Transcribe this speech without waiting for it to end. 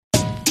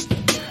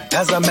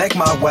as I make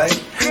my way.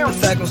 The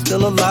fact I'm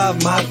still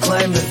alive, my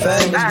claim to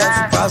fame. It's no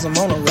surprise I'm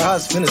on a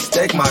rise, finna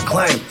stake my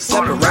claim.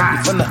 Separate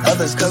me from the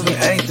others, cause we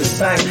ain't the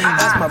same.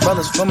 Ask my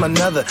brothers from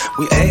another,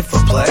 we ain't for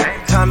play.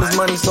 Time is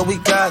money, so we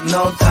got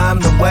no time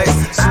to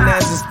waste. Soon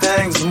as this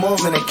thing's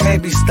moving, it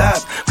can't be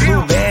stopped.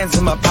 Blue bands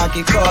in my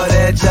pocket, call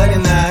that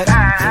juggernaut.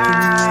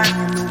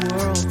 In the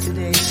world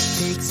today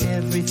takes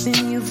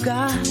everything you've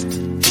got.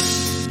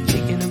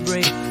 Taking a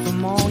break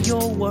from all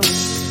your work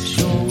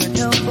sure would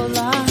help a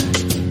lot.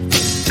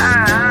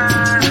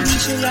 We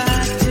should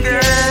ride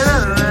together.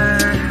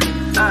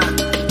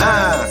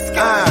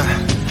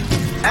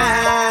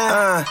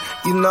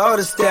 You know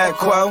the stat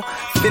quo.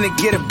 Finna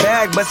get a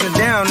bag, bustin'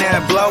 down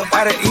that blow.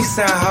 Out of East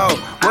Side Ho,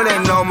 where they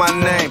know my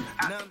name.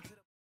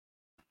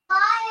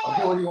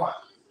 Okay, what do you want?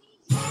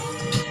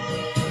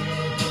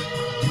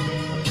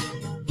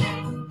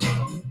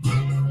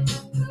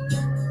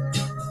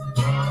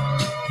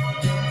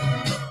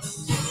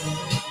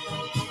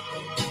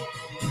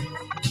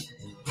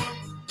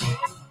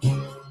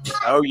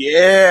 Oh,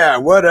 yeah.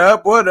 What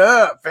up? What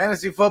up?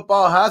 Fantasy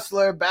Football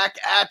Hustler back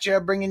at you,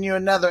 bringing you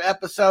another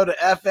episode of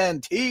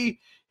FNT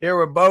here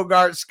with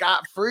Bogart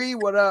Scott Free.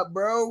 What up,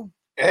 bro?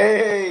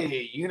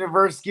 Hey,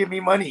 universe, give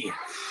me money.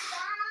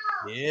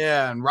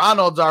 Yeah, and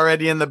Ronald's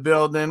already in the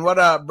building. What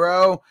up,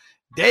 bro?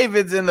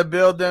 David's in the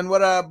building.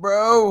 What up,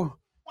 bro?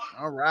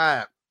 All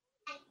right.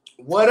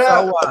 What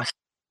up? So,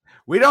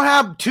 we don't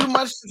have too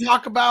much to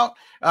talk about.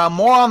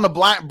 More on the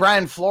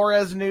Brian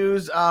Flores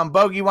news.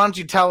 Bogey, why don't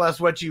you tell us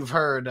what you've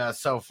heard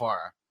so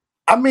far?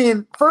 I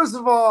mean, first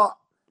of all,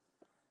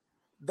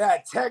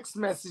 that text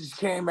message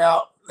came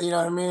out, you know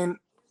what I mean,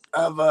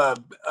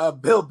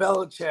 of Bill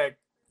Belichick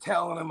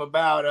telling him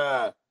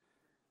about,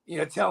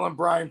 telling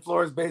Brian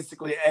Flores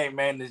basically, hey,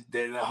 man,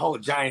 the whole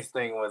Giants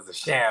thing was a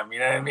sham, you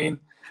know what I mean?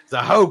 It's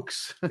a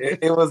hoax.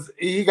 it was,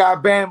 he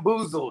got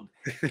bamboozled,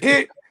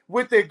 hit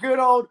with the good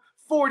old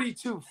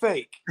 42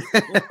 fake. You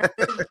know what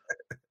I mean?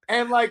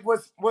 And like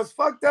what's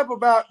fucked up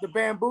about the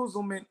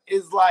bamboozlement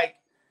is like,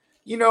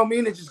 you know what I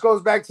mean? It just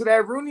goes back to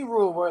that Rooney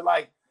Rule where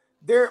like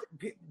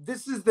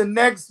this is the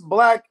next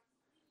black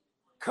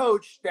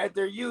coach that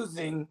they're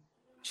using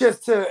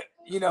just to,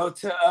 check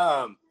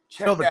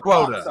Fill the that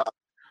quota. box off.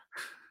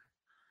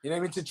 You know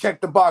what I mean? To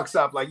check the box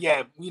off. Like,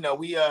 yeah, we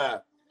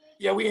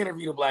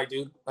interviewed a black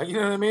dude. Like, you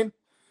know what I mean?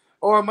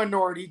 Or a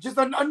minority, just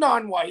a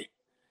non-white.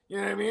 You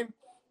know what I mean?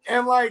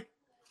 And like,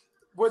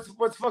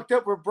 what's fucked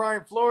up with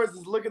Brian Flores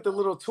is look at the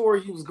little tour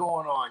he was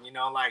going on,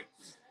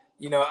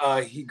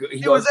 he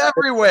was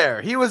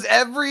everywhere. He was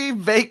every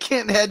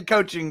vacant head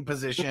coaching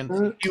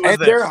position. He was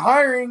and they're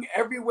hiring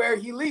everywhere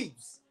he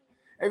leaves.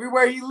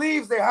 Everywhere he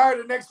leaves, they hire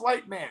the next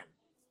white man.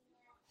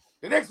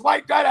 The next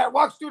white guy that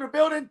walks through the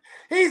building,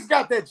 he's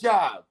got that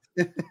job.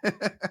 You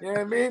know what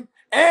I mean?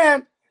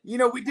 And,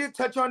 we did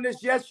touch on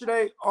this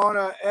yesterday on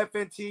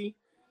FNT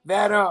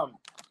that,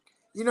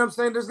 you know what I'm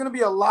saying? There's going to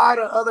be a lot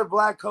of other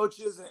black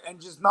coaches and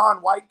just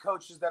non-white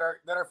coaches that are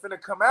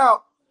finna come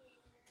out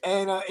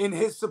and in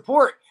his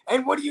support.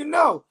 And what do you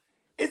know?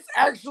 It's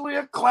actually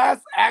a class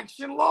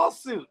action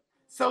lawsuit.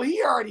 So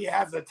he already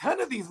has a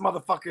ton of these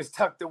motherfuckers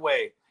tucked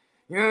away.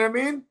 You know what I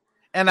mean?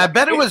 And I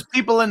bet it was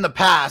people in the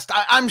past.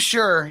 I'm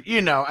sure,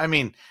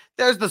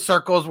 there's the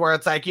circles where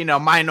it's like,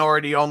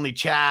 minority only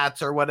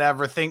chats or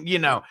whatever thing,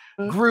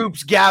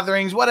 groups,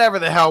 gatherings, whatever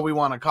the hell we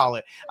want to call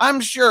it. I'm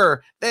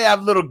sure they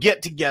have little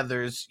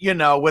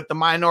get-togethers, with the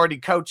minority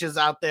coaches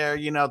out there,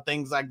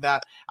 things like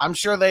that. I'm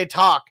sure they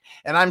talk,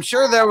 and I'm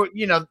sure this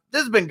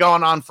has been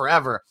going on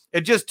forever.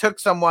 It just took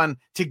someone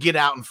to get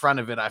out in front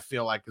of it, I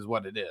feel like is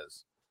what it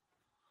is.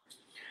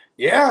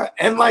 Yeah,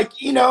 and like,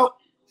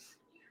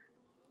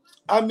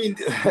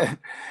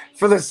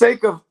 for the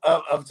sake of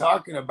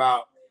talking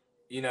about,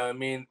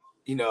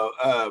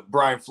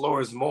 Brian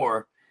Flores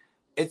more,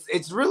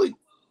 it's really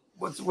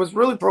what's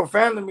really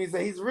profound to me is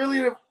that he's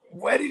really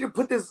ready to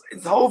put his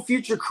whole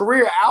future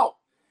career out.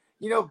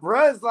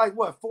 Bruh's like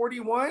what,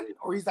 41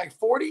 or he's like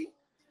 40?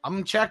 I'm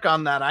gonna check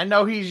on that. I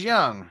know he's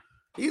young.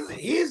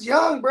 He's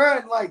young,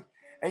 bro.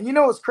 And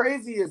what's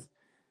crazy is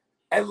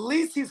at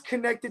least he's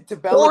connected to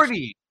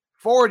Belichick.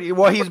 40.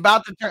 Well, he's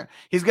going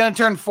to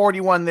turn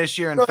 41 this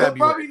year in February.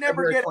 He'll probably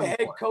never get a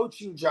head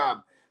coaching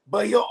job,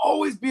 but he'll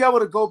always be able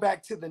to go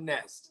back to the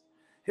nest.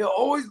 He'll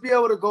always be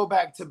able to go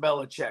back to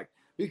Belichick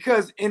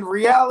because in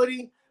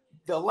reality,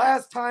 the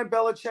last time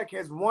Belichick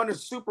has won a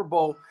Super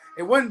Bowl,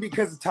 it wasn't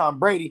because of Tom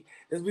Brady.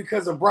 It's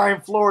because of Brian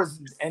Flores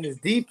and his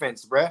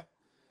defense, bruh.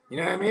 You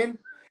know what I mean?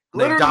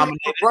 Literally,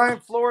 when Brian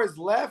Flores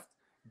left,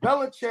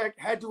 Belichick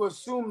had to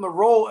assume the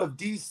role of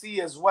DC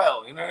as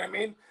well. You know what I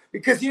mean?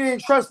 Because he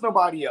didn't trust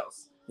nobody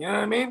else. You know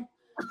what I mean?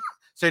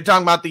 So you're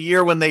talking about the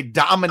year when they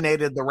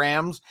dominated the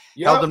Rams,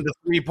 held them to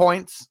 3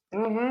 points?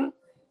 Mm-hmm.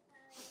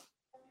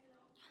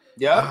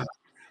 Yeah.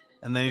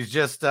 And then he's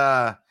just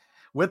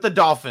with the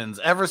Dolphins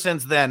ever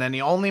since then, and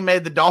he only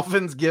made the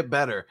Dolphins get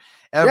better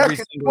every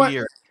single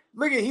year.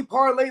 Look at, he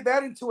parlayed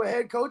that into a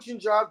head coaching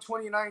job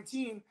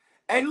 2019.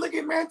 And look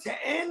at, man,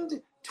 to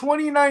end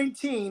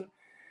 2019,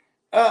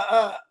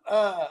 at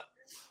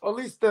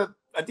least the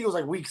I think it was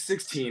like week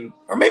 16,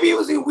 or maybe it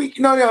was in week.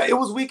 No, it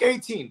was week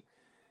 18.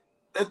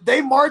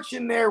 They march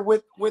in there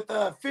with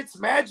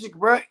Fitzmagic,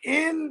 bro,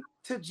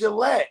 into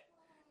Gillette,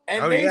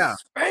 and they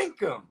spank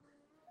them.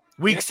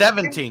 Week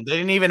 17. They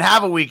didn't even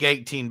have a week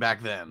 18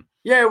 back then.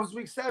 Yeah, it was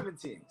week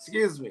 17.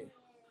 Excuse me.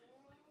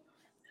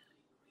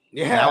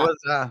 Yeah, that was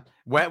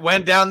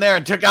went down there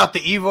and took out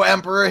the evil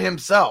emperor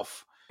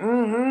himself.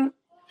 Mm-hmm.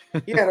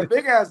 He had a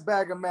big ass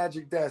bag of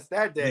magic dust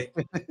that day.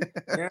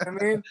 You know what I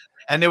mean?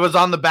 And it was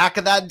on the back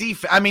of that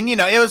defense. I mean,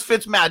 it was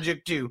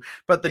Fitzmagic too,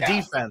 but the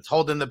defense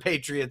holding the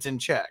Patriots in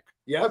check.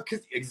 Yeah,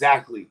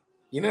 exactly.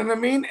 You know what I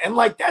mean? And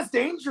like that's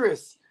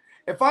dangerous.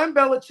 If I'm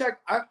Belichick,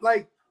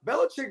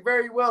 Belichick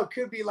very well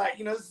could be like,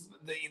 this is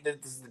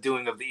the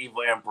doing of the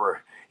evil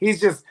emperor. He's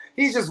just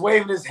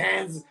waving his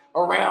hands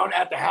around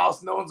at the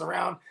house. No one's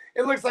around.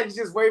 It looks like he's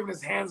just waving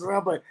his hands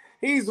around, but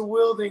he's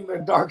wielding the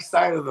dark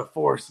side of the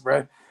force,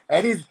 bro.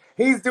 And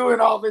he's doing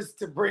all this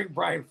to bring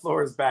Brian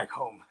Flores back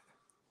home.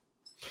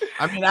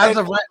 I mean, as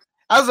of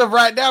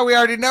right now, we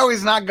already know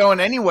he's not going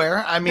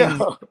anywhere. I mean,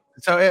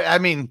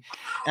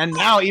 and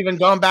now even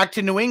going back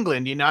to New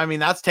England,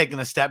 that's taking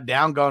a step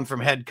down, going from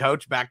head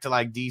coach back to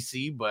like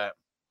DC. But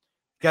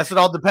guess it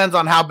all depends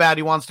on how bad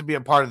he wants to be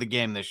a part of the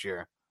game this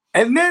year.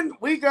 And then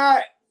we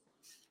got,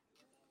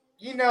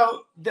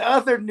 the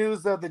other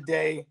news of the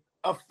day.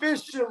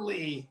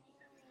 Officially,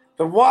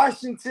 the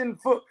Washington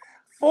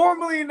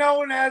formerly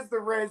known as the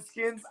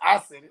Redskins, I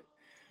said it,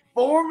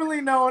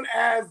 formerly known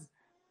as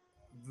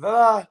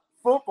the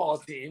football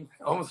team,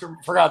 almost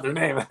forgot their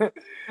name.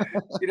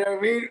 You know what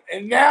I mean?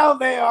 And now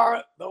they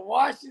are the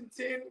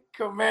Washington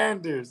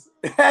Commanders.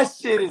 That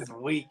shit is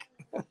weak.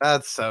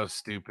 That's so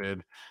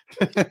stupid.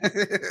 And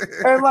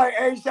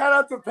hey, shout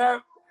out to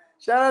Pat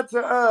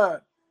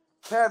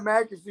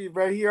McAfee,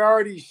 bro. He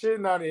already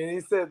shitting on it. And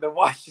he said the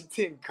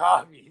Washington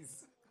Commies.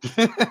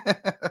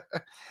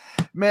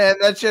 Man,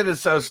 that shit is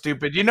so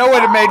stupid. You know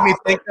what it made me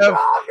think of?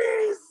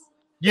 Commies!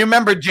 You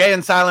remember Jay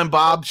and Silent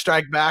Bob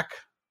Strike Back?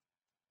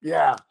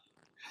 Yeah.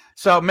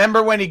 So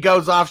remember when he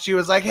goes off, she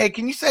was like, hey,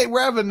 can you say we're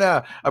having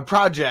a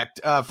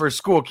project for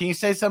school? Can you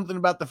say something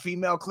about the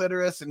female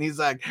clitoris? And he's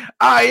like,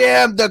 I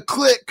am the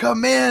clit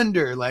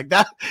commander. Like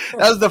that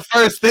was the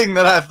first thing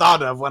that I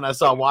thought of when I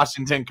saw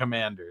Washington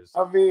Commanders.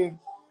 I mean,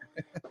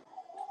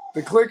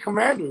 the clit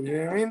commander, you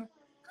know what I mean?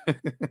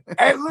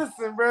 Hey,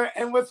 listen, bro.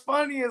 And what's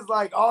funny is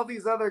like all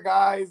these other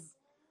guys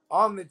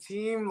on the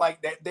team,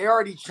 like they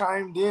already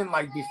chimed in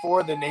like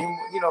before the name,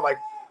 like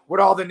what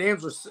all the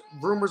names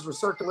rumors were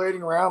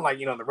circulating around, like,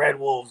 the Red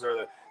Wolves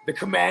or the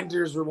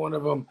Commanders were one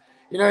of them.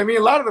 You know what I mean?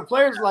 A lot of the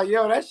players were like,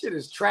 yo, that shit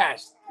is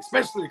trash,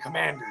 especially the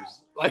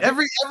Commanders. Like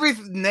every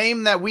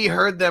name that we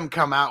heard them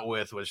come out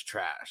with was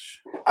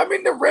trash. I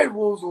mean, the Red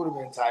Wolves would have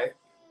been tight.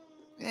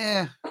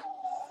 Yeah.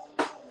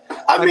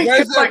 I mean,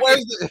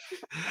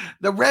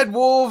 the Red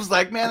Wolves,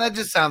 like, man, that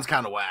just sounds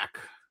kind of whack.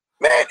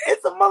 Man,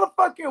 it's a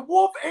motherfucking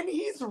wolf, and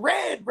he's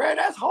red, bro.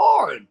 That's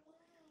hard.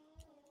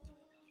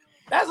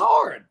 That's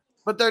hard.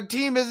 But their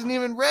team isn't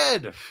even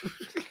red.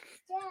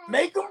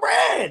 Make them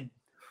red.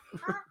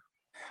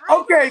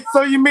 Okay,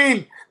 so you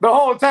mean the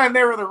whole time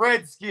they were the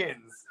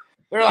Redskins?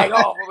 They're like,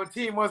 oh, well, the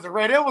team wasn't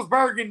red. It was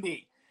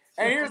burgundy.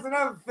 And here's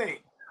another thing.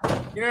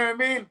 You know what I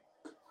mean?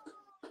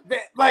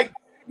 Like,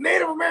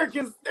 Native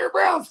Americans, they're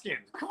brown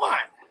skins. Come on.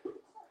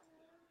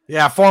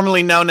 Yeah,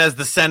 formerly known as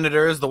the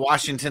Senators, the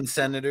Washington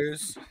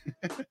Senators.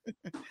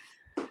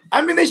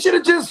 I mean, they should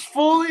have just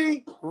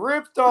fully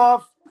ripped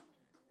off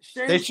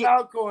Shane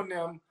Falco and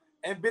them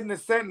and been the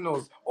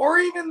Sentinels, or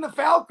even the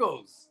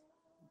Falcos.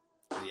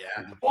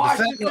 Yeah,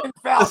 Washington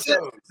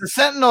Falcos. The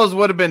Sentinels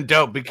would have been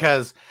dope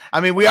because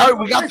we got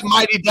the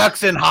Mighty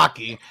Ducks in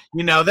hockey.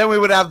 Then we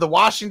would have the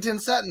Washington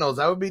Sentinels.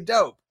 That would be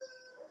dope.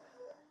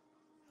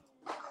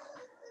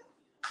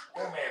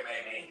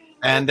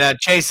 And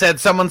Chase said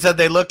someone said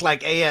they look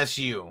like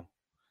ASU.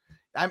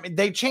 I mean,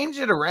 they changed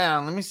it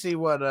around. Let me see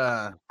what.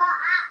 Let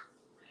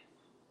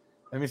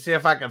me see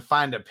if I can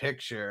find a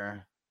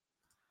picture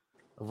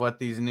of what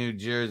these new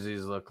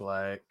jerseys look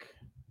like.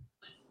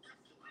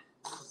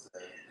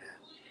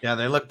 Yeah,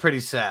 they look pretty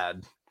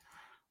sad.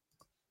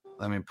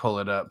 Let me pull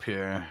it up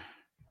here.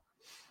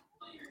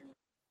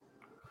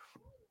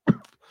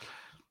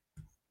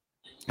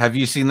 Have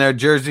you seen their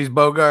jerseys,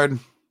 Bogard?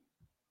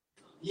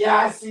 Yeah,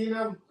 I seen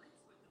them.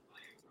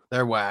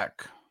 They're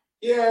whack.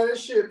 Yeah,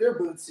 they're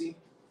bootsy.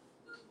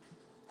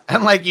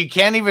 And like you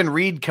can't even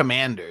read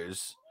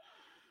Commanders.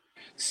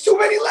 It's too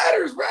many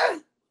letters,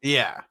 bro.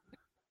 Yeah.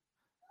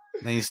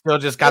 And you still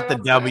just got the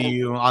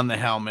W on the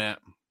helmet.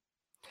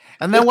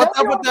 And then what's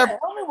up with their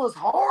helmet was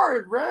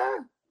hard,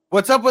 bro.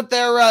 What's up with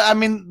their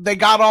they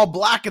got all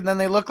black and then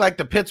they look like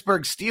the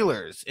Pittsburgh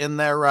Steelers in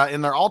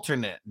their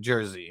alternate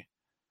jersey.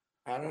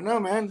 I don't know,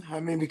 man. I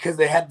mean, because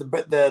they had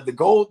the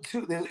gold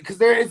too.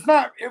 Because it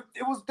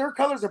was their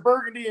colors are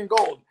burgundy and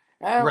gold.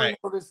 I only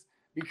know this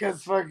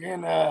because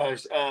fucking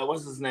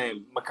what's his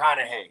name?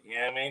 McConaughey. You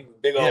know what I mean?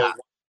 Big old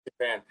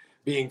fan.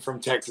 Being from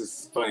Texas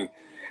is funny.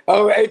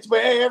 Oh,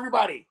 hey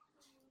everybody.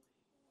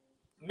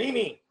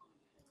 Mimi.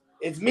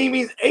 It's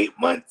Mimi's 8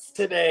 months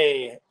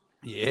today.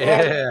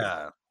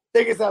 Yeah.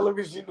 Take us out. Look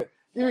at you.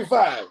 Give me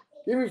 5.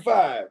 Give me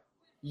 5.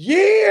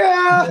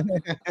 Yeah.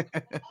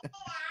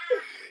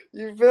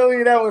 You feel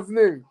me? That was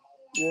new.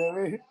 You know what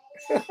I mean?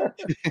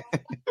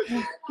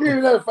 Give me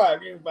another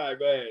 5. Give me 5.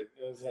 Go ahead. You know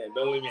what I'm saying?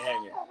 Don't leave me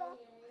hanging.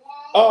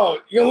 Oh,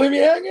 you gonna leave me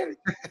hanging?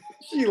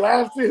 She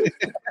laughed too.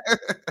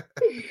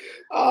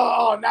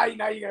 Oh, now you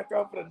gotta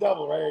throw up for the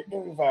double, right?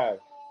 Give me 5.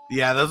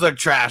 Yeah, those look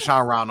trash,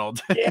 huh,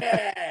 Ronald?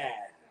 Yeah.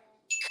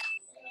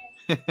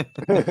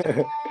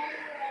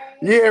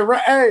 Yeah,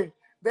 right. Hey,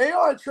 they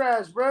are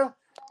trash, bro.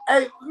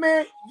 Hey,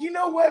 man, you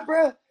know what,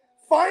 bro?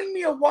 Find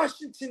me a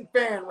Washington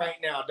fan right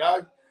now,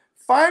 dog.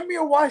 Find me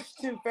a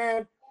Washington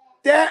fan.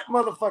 That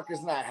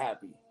motherfucker's not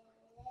happy.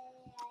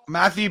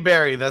 Matthew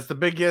Berry, that's the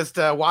biggest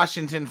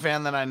Washington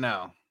fan that I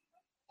know.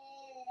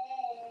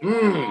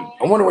 I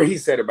wonder what he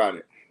said about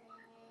it.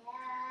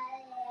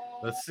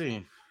 Let's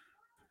see.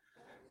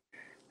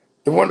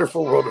 The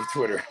wonderful world of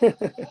Twitter.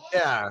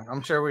 Yeah,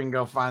 I'm sure we can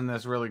go find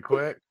this really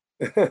quick.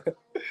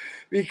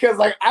 Because,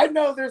 like, I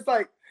know there's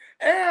like,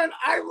 and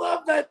I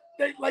love that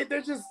they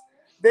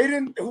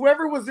didn't,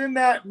 whoever was in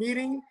that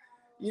meeting,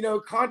 you know,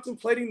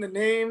 contemplating the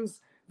names,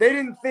 they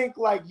didn't think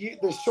like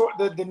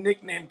the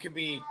nickname could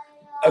be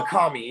a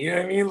commie. You know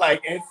what I mean?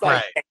 Like, it's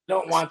like, Right. I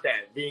don't want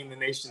that being the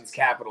nation's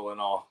capital and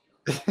all.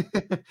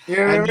 You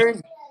know what I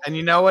mean? And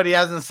you know what? He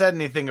hasn't said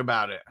anything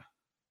about it.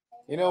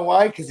 You know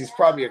why? Because he's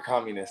probably a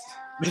communist.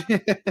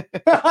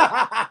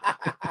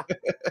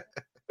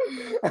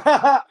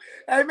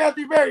 Hey,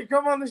 Matthew Berry,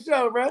 come on the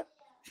show, bro.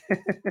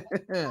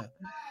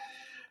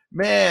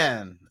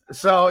 Man.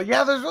 So,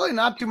 yeah, there's really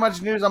not too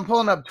much news. I'm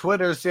pulling up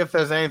Twitter to see if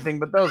there's anything,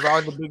 but those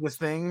are the biggest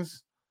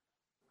things.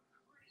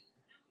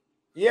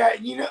 Yeah,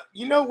 you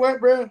know what,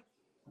 bro?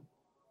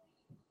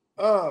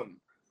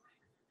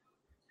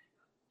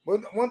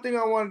 One thing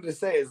I wanted to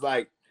say is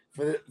like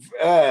for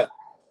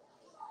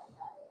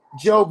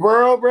Joe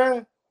Burrow,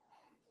 bro.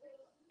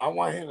 I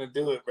want him to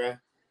do it, bro.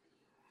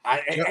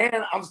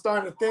 And I'm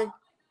starting to think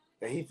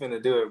that he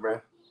finna do it,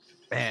 bro.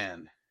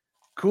 Man,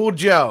 cool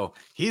Joe.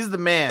 He's the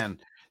man.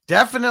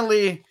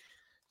 Definitely.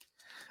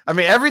 I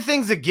mean,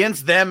 everything's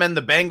against them and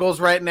the Bengals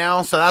right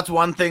now. So that's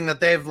one thing that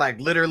they've like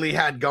literally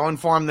had going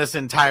for them this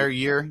entire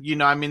year. You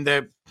know, I mean,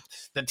 the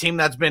team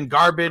that's been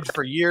garbage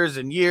for years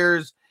and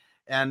years,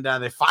 and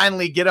they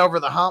finally get over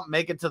the hump,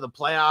 make it to the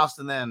playoffs,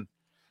 and then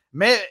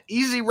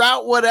easy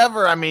route,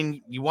 whatever. I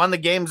mean, you won the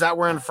games that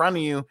were in front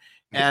of you,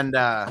 and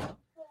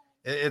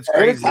it's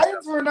crazy. The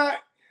Titans were not.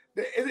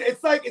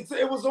 It's like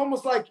it was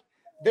almost like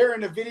they're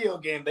in a video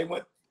game. They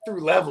went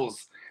through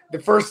levels. The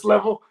first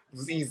level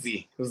was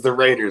easy. It was the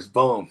Raiders.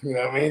 Boom. You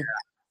know what I mean?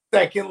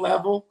 Second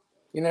level,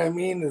 you know what I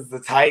mean, is the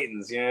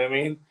Titans. You know what I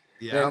mean?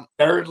 Yeah. Then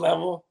third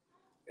level,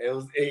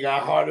 it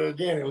got harder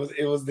again.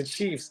 It was the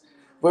Chiefs.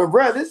 But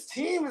bro, this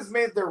team has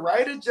made the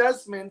right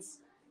adjustments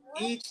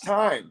each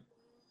time.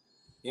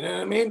 You know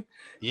what I mean?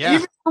 Yeah.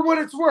 Even for what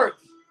it's worth,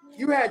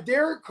 you had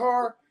Derek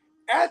Carr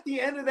at the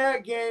end of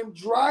that game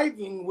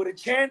driving with a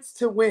chance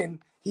to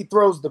win. He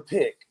throws the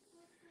pick.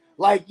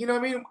 Like, you know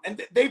what I mean?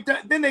 And they've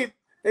done. Then they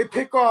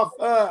pick off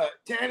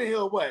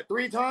Tannehill, what,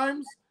 3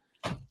 times?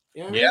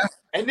 You know what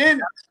I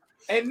mean?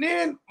 And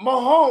then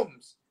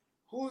Mahomes,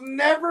 who's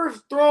never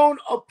thrown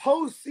a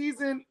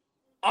postseason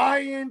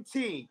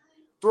INT,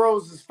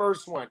 throws his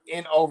first one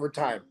in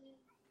overtime.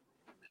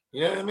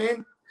 You know what I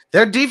mean?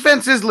 Their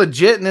defense is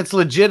legit, and it's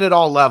legit at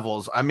all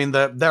levels. I mean,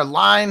 their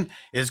line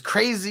is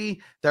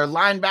crazy. Their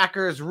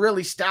linebacker is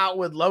really stout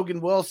with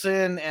Logan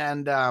Wilson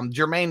and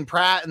Jermaine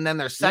Pratt, and then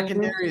their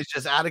secondary is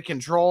just out of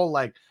control.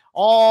 Like,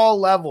 all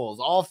levels,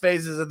 all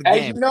phases of the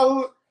game.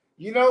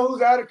 You know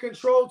who's out of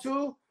control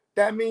too?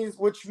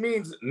 Which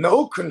means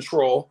no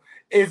control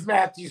is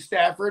Matthew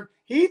Stafford.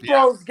 He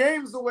throws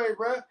games away,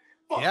 bro.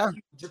 Fuck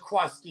you,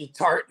 Jaquaski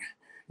Tart.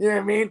 You know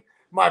what I mean?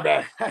 My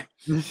bad. I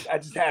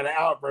just had an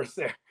outburst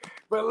there.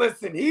 But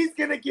listen, he's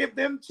gonna give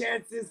them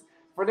chances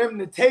for them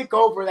to take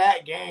over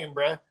that game,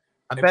 bro.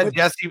 I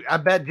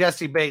bet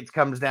Jesse Bates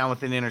comes down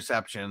with an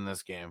interception in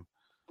this game.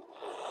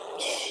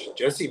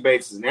 Jesse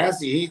Bates is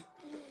nasty.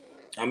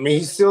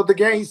 He sealed the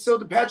game. He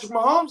sealed the Patrick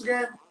Mahomes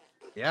game.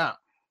 Yeah.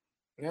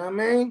 You know what I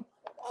mean?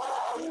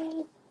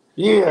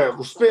 Yeah,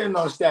 we're spitting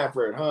on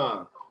Stafford,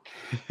 huh?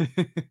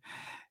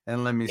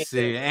 And let me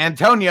see.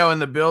 Antonio in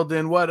the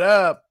building. What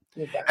up?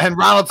 And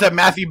Ronald said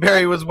Matthew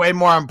Berry was way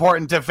more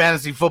important to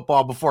fantasy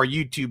football before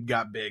YouTube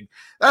got big.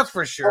 That's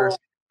for sure.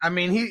 I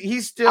mean,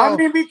 he's still.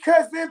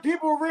 Because then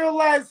people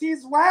realize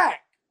he's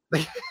whack.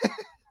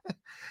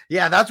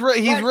 Yeah, that's right.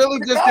 He's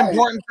really just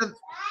important to.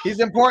 He's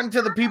important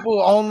to the people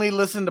who only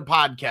listen to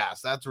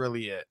podcasts. That's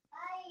really it.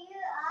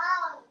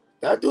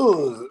 That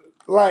dude's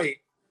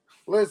like,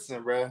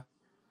 listen, bro.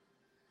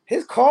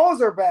 His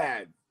calls are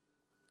bad.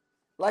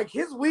 Like,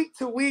 his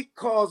week-to-week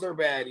calls are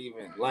bad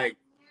even. Like,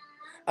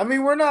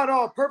 we're not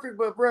all perfect,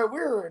 but, bro,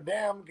 we're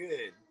damn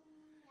good.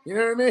 You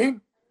know what I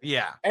mean?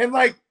 Yeah. And,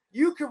 like,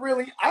 you could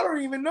really – I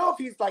don't even know if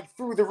he's, like,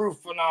 through-the-roof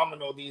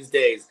phenomenal these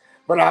days.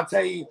 But I'll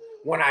tell you,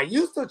 when I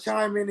used to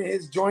chime into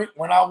his joint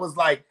when I was,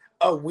 like,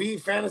 a wee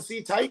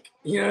fantasy tyke,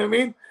 you know what I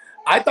mean?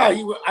 I thought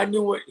I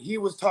knew what he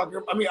was talking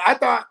about. I mean, I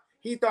thought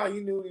he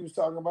knew what he was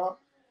talking about.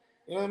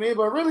 You know what I mean?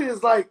 But really,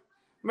 it's like,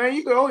 man,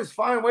 you could always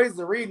find ways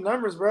to read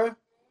numbers, bro.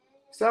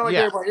 Sound like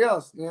everybody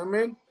else. You know what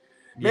I mean?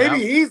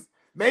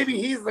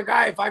 Maybe he's the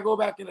guy. If I go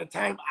back in the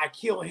time, I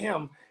kill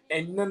him,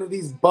 and none of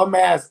these bum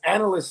ass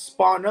analysts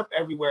spawn up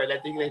everywhere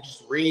that think they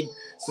just read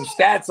some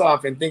stats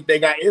off and think they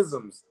got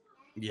isms.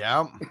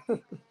 Yeah.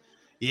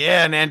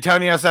 Yeah, and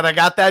Antonio said, I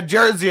got that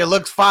jersey. It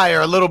looks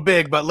fire, a little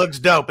big, but looks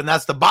dope. And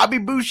that's the Bobby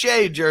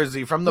Boucher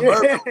jersey from the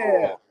Bourbon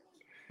Bowl.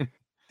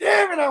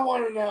 Damn it, I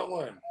wanted that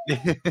one.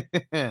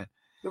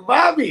 The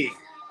Bobby.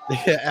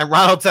 Yeah, and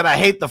Ronald said, I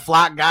hate the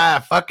flat guy. I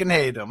fucking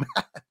hate him.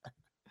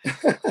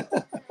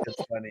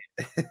 That's funny.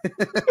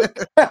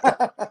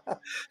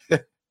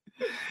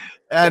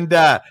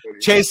 And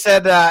Chase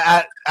said,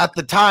 at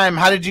the time,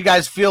 how did you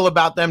guys feel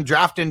about them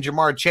drafting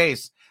Ja'Marr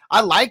Chase? I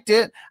liked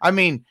it. I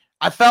mean,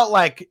 I felt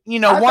like, I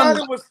thought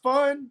it was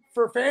fun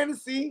for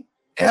fantasy.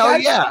 Hell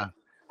yeah.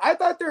 I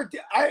thought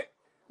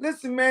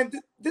listen, man,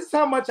 this is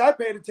how much I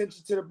paid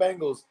attention to the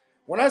Bengals.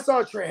 When I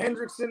saw Trey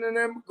Hendrickson and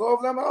them go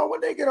over them, I'm like,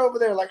 when they get over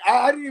there? Like,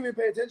 I didn't even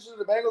pay attention to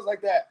the Bengals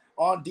like that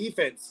on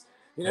defense.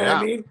 You know what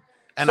I mean?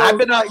 And I've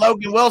been on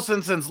Logan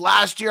Wilson since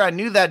last year. I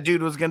knew that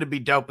dude was going to be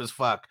dope as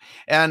fuck.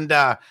 And,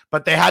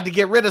 but they had to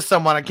get rid of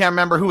someone. I can't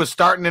remember who was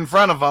starting in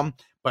front of them,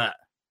 but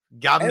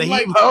got him the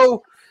heat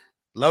ho.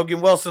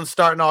 Logan Wilson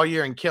starting all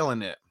year and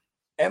killing it.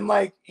 And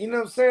like, you know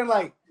what I'm saying?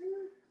 Like,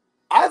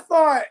 I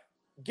thought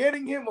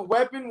getting him a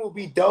weapon will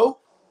be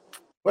dope,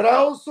 but I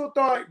also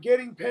thought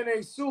getting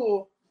Penei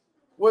Sewell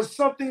was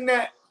something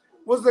that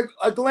was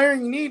a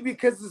glaring need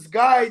because this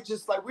guy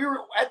just like we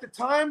were at the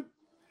time,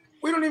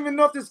 we don't even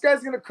know if this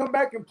guy's going to come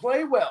back and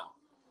play well.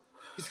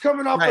 He's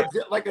coming off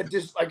like a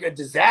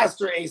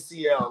disaster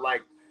ACL,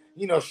 like,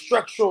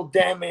 structural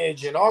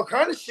damage and all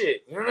kind of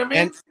shit. You know what I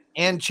mean?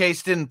 And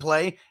Chase didn't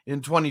play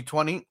in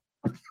 2020.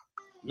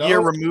 No. Year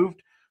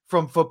removed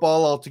from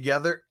football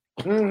altogether.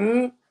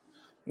 Mm-hmm.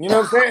 You know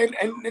what I'm saying?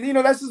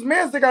 And that's his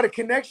man. They got a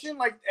connection.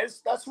 Like,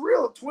 that's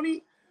real.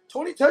 20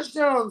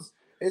 touchdowns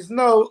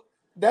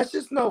that's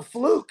just no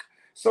fluke.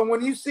 So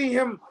when you see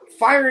him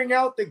firing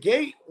out the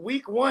gate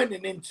week 1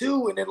 and then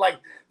 2 and then like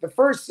the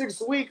first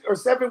 6 weeks or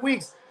 7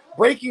 weeks,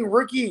 breaking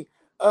rookie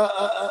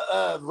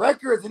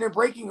records and then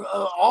breaking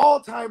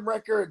all-time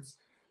records,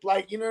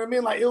 like, you know what I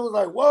mean? Like, it was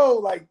like, whoa,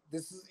 like,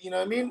 this is, you know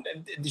what I mean?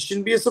 This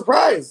shouldn't be a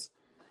surprise.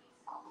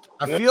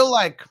 I feel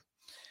like,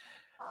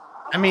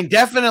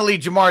 definitely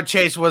Ja'Marr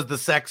Chase was the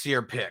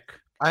sexier pick.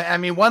 I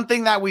mean, one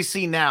thing that we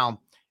see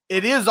now,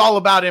 it is all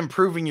about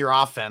improving your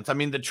offense. I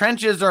mean, the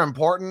trenches are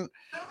important,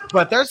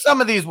 but there's some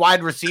of these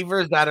wide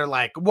receivers that are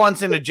like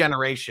once in a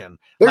generation.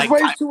 There's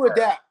ways to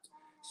adapt.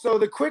 So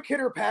the quick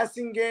hitter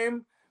passing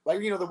game,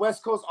 like, the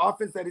West Coast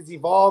offense that has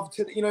evolved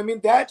to, you know what I mean?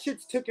 That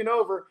shit's taking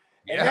over.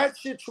 And that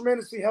shit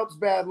tremendously helps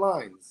bad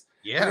lines.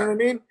 Yeah. You know what I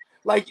mean?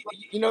 Like,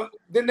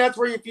 then that's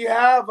where if you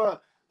have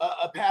a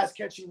pass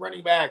catching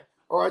running back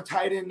or a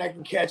tight end that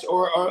can catch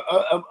or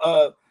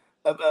a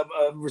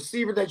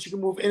receiver that you can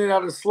move in and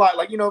out of the slot,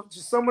 like,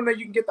 just someone that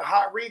you can get the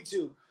hot read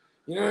to.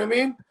 You know what I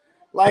mean?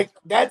 Like,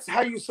 that's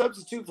how you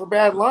substitute for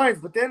bad lines.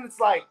 But then it's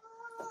like,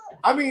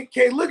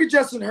 okay, look at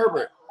Justin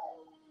Herbert.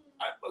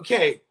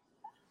 Okay.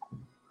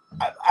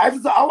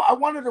 I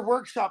wanted to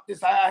workshop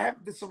this. I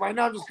have this, so right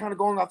now I'm just kind of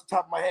going off the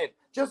top of my head.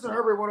 Justin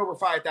Herbert went over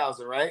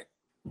 5,000, right?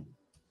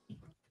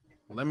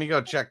 Let me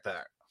go check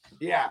that.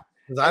 Yeah.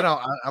 Because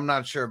I'm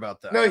not sure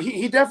about that. No,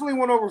 he definitely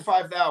went over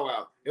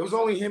 5,000. It was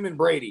only him and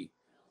Brady.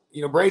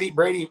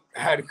 Brady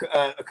had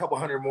a couple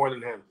hundred more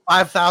than him.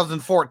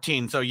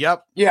 5,014. So,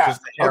 yep. Yeah.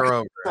 Just the hair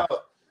over.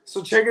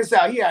 So check this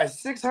out. He has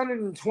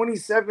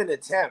 627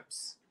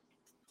 attempps.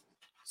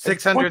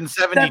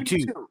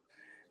 672.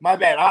 My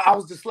bad. I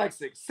was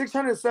dyslexic.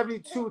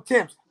 672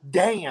 attempts.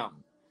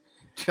 Damn.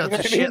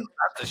 That's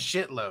a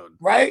shitload.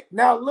 Right?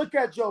 Now look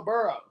at Joe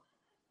Burrow.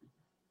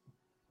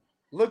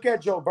 Look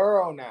at Joe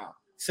Burrow now.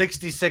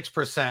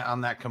 66%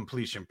 on that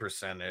completion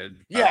percentage.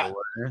 Yeah.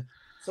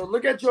 So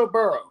look at Joe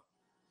Burrow.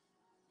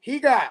 He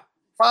got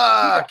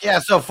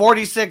so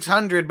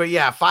 4,600, but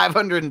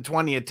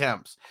 520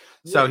 attempts.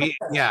 So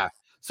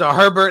So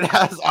Herbert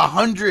has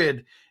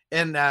 100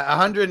 and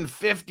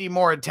 150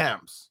 more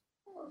attempts.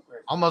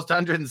 Almost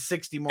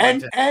 160 more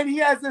attempts. And he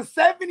has a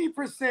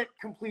 70%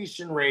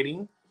 completion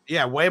rating.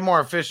 Yeah, way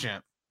more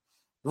efficient.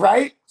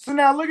 Right? So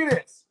now look at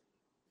this.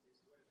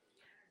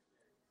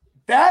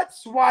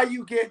 That's why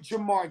you get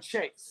Ja'Marr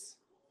Chase.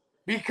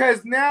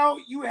 Because now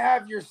you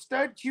have your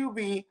stud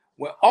QB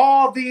with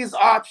all these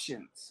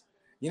options.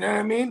 You know what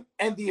I mean?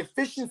 And the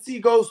efficiency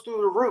goes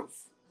through the roof.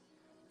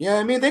 You know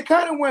what I mean? They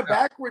kind of went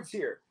backwards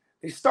here.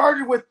 They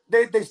started with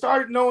they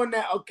started knowing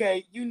that,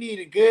 okay, you need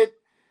a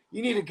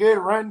good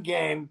run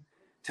game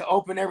to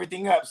open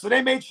everything up. So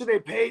they made sure they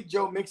paid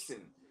Joe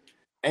Mixon.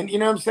 And you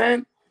know what I'm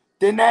saying?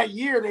 Then that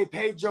year they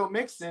paid Joe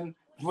Mixon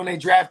when they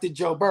drafted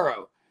Joe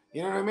Burrow.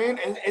 You know what I mean?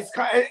 And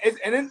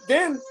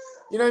then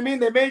you know what I mean?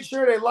 They made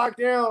sure they locked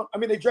down. I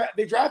mean, they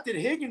drafted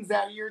Higgins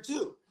that year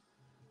too.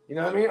 You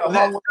know what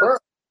I mean?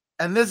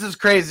 And this is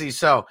crazy.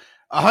 So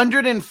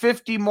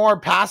 150 more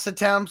pass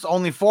attempts,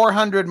 only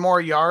 400 more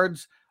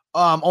yards,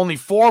 only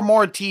 4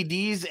 more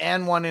TDs,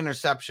 and 1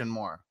 interception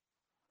more.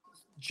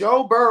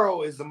 Joe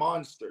Burrow is a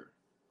monster.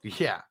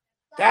 Yeah.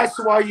 That's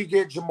why you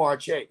get Jamar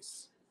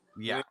Chase.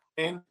 Yeah.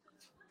 And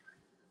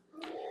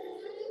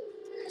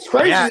it's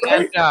crazy, Yeah,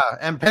 right?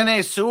 and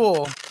Penei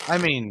Sewell, I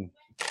mean,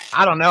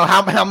 I don't know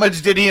how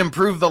much did he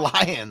improve the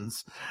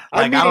Lions?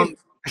 Like, I don't.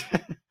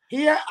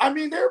 I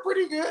mean, they're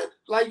pretty good.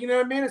 Like, you know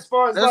what I mean? As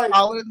far as They're like,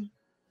 solid.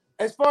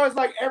 as far as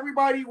like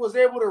everybody was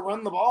able to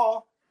run the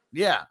ball.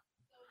 Yeah,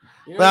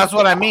 You know, that's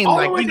what I mean. all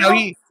Like, the way you know,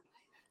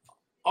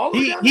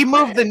 down he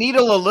moved the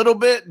needle a little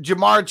bit.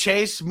 Jamar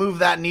Chase moved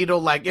that needle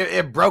like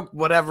it broke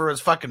whatever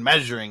is fucking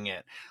measuring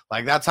it.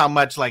 Like, that's how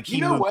much like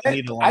he moved the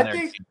needle on there. I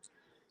think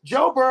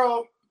Joe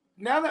Burrow.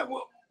 Now that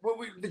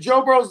the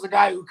Joe Burrow's the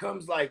guy who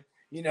comes like,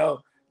 you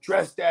know,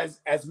 dressed as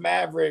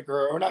Maverick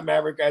or not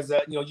Maverick, as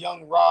a, you know,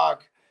 young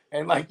Rock,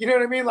 and like, you know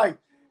what I mean? Like,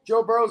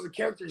 Joe Burrow's a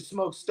character. He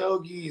smokes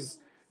stogies.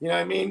 You know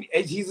what I mean?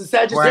 He's a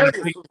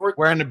Sagittarius.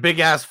 Wearing a big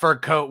ass fur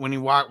coat when he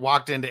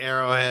walked into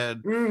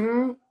Arrowhead.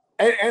 Mm-hmm.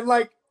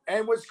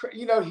 And what's,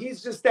 you know,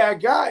 he's just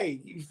that guy.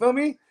 You feel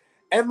me?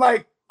 And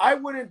like, I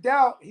wouldn't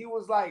doubt he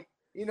was like,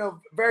 you know,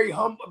 very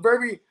humble,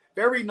 very,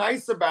 very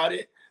nice about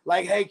it.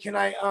 Like, hey, can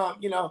I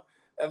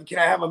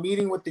have a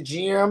meeting with the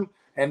GM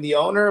and the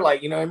owner?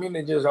 Like, you know what I mean?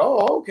 And just,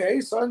 oh,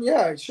 okay, son.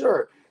 Yeah,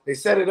 sure. They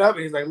set it up.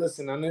 And he's like,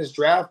 listen, on this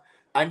draft,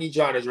 I need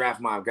y'all to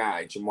draft my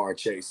guy, Jamar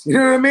Chase. You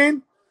know what I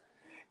mean?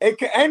 And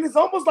it's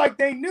almost like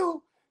they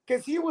knew,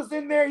 because he was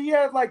in there. He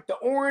had like the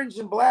orange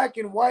and black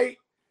and white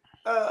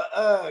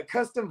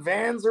custom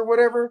Vans or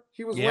whatever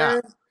he was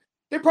wearing.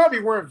 They probably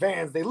weren't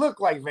Vans. They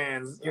look like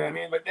Vans. You know what I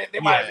mean? But they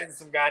might have been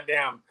some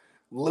goddamn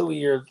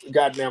Louis or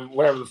goddamn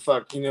whatever the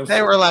fuck. You know,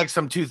 they were like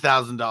some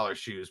 $2,000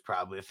 shoes,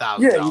 probably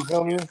 $1,000. Yeah, you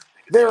feel me?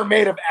 They were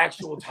made of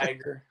actual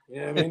tiger. You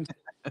know what I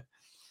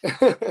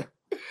mean?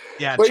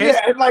 Yeah, but Chase,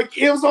 yeah, and like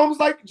it was almost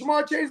like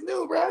Jamar Chase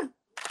knew, bro.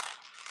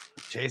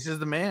 Chase is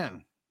the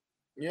man.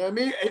 You know what I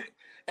mean?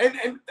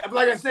 And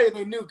like I say,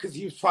 they knew, because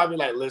he was probably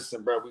like,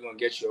 listen, bro, we're gonna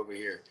get you over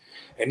here.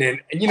 And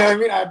then, you know what I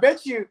mean? I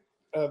bet you,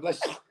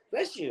 bless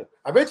you.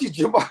 I bet you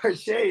Jamar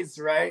Chase,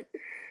 right?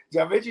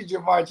 I bet you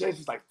Jamar Chase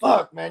was like,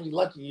 fuck, man, you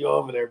lucky you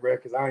over there, bro,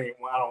 because I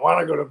don't want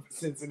to go to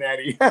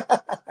Cincinnati.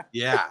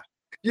 Yeah.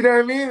 You know what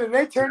I mean? And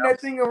they turned that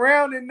thing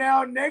around, and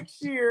now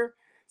next year,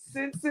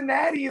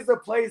 Cincinnati is a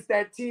place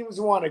that teams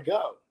want to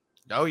go.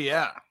 Oh,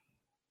 yeah.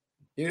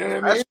 You know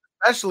what I mean?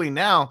 Especially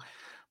now.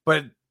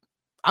 But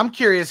I'm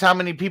curious how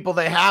many people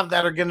they have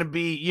that are going to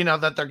be, you know,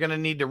 that they're going to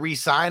need to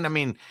re-sign. I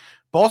mean,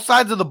 both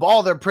sides of the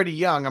ball, they're pretty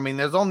young. I mean,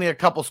 there's only a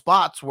couple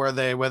spots where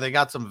they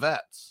got some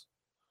vets.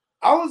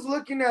 I was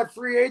looking at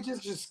free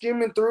agents, just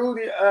skimming through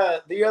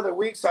the other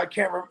week, so I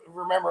can't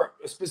remember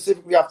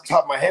specifically off the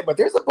top of my head, but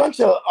there's a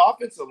bunch of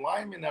offensive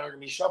linemen that are going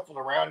to be shuffled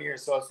around here.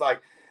 So it's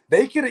like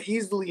they could have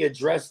easily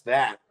addressed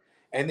that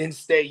and then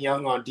stay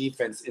young on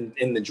defense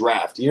in the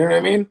draft. You know what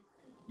I mean?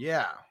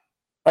 Yeah.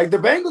 Like, the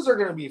Bengals are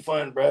going to be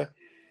fun, bro,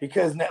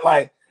 because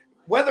like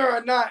whether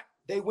or not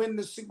they win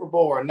the Super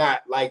Bowl or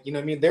not, like, you know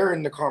what I mean? They're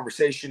in the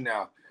conversation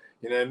now.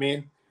 You know what I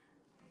mean?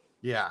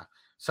 Yeah.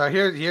 So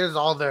here's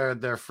all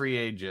their free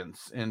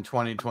agents in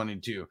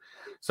 2022.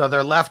 So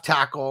their left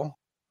tackle.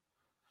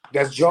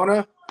 That's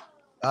Jonah?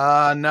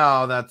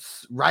 No,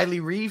 that's Riley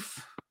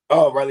Reef.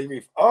 Oh, Riley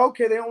Reef. Oh,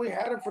 okay, they only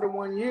had him for the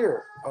 1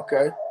 year.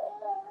 Okay.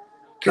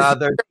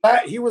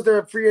 He was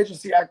their free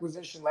agency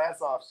acquisition last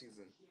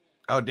offseason.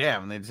 Oh,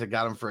 damn. They just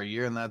got him for a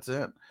year, and that's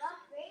it.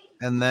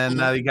 And then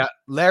you got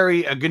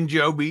Larry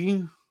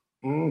Ogunjobi.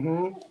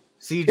 Mm-hmm.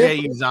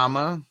 CJ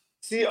Uzama.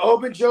 See,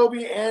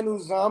 Ogunjobi and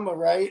Uzama,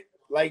 right?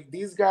 Like,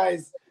 these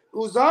guys,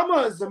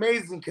 Uzama is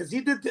amazing because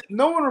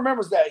no one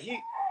remembers that.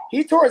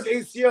 He tore his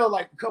ACL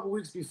like a couple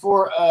weeks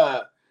before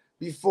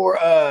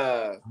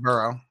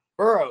Burrow.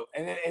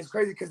 And it's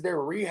crazy because they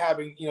were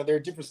rehabbing, you know, there are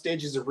different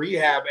stages of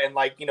rehab, and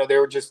like, you know, they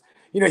were just,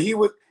 you know, he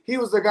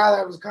was the guy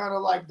that was kind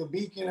of like the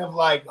beacon of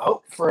like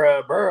hope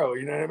for Burrow,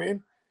 you know what I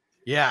mean?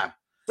 Yeah.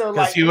 So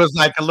because like, he was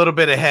like a little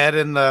bit ahead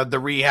in the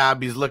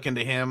rehab. He's looking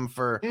to him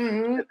for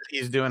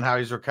he's doing how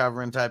he's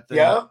recovering type thing.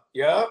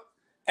 Yep.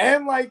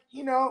 And like,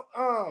 you know,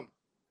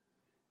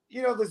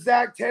 the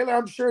Zach Taylor,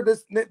 I'm sure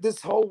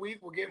this whole week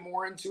we'll get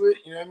more into it,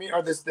 you know what I mean?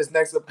 Or this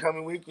next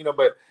upcoming week, you know,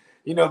 but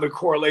you know, the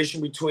correlation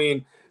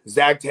between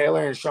Zach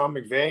Taylor and Sean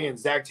McVay, and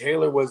Zach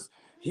Taylor was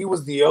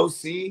the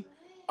OC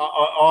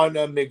on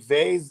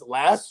McVay's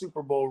last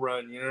Super Bowl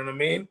run, you know what I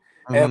mean?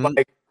 Mm-hmm. And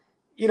like,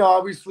 you know,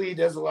 obviously he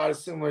does a lot of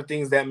similar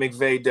things that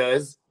McVay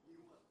does,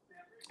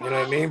 you know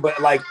what I mean?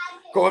 But like,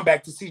 going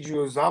back to CJ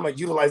Uzama,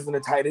 utilizing the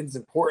tight end is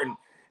important.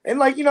 And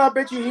like, you know, I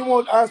bet you he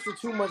won't ask for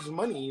too much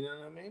money, you know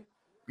what I mean?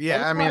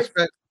 Yeah, I mean,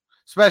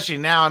 especially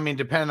now, I mean,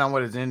 depending on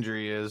what his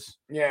injury is.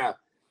 Yeah.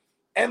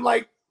 And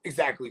like,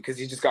 exactly, because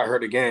he just got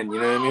hurt again, you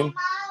know what I mean?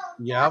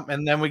 Yep.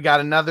 And then we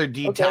got another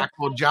D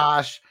tackle,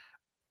 Josh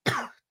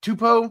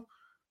Tupou.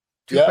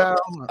 Yeah,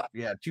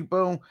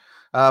 Tupou.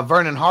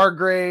 Vernon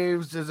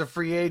Hargraves is a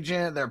free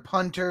agent. Their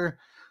punter.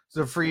 is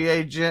a free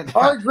agent.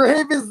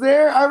 Hargrave is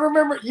there. I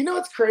remember. You know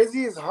what's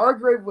crazy is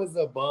Hargrave was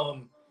a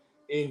bum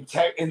in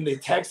the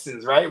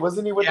Texans, right?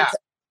 Wasn't he with the Texans?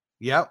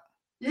 Yep.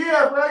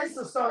 Yeah, but I used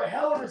to start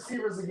hell of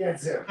receivers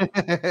against him.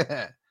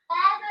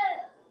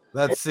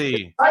 Let's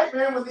see. Right,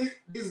 man, when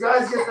these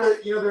guys get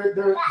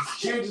their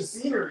change of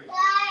scenery.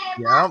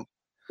 Yep.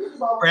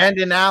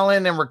 Brandon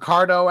Allen and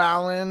Ricardo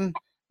Allen.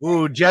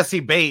 Ooh,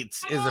 Jesse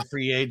Bates is a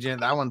free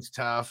agent. That one's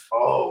tough.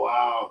 Oh,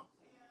 wow.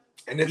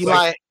 And it's Eli,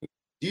 like,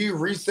 do you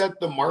reset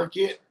the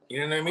market? You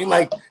know what I mean?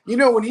 Like,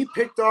 when he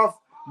picked off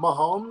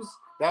Mahomes,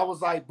 that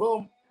was like,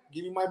 boom,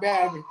 give me my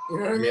bag. You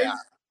know what I mean? Yeah.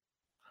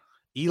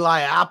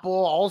 Eli Apple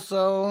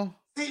also.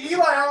 See,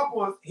 Eli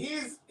Apple,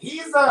 he's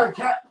a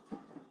cat.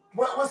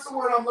 What's the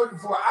word I'm looking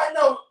for?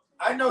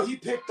 I know he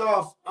picked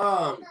off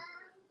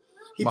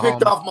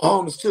picked off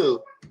Mahomes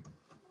too.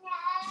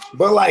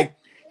 But like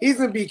he's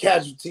gonna be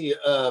casualty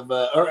of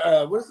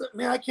what is it?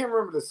 Man, I can't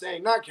remember the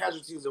saying. Not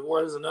casualties of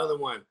war, there's another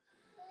one.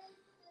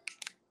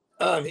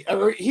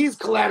 He's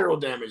collateral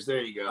damage.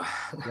 There you go.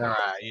 All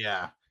right,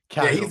 yeah.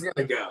 Yeah, he's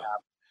gonna go.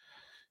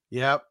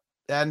 Yep.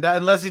 And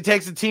unless he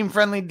takes a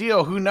team-friendly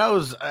deal, who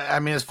knows? I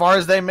mean, as far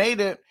as they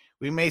made it,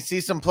 we may see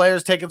some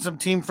players taking some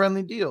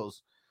team-friendly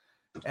deals.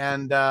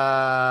 And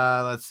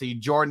let's see,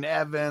 Jordan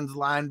Evans,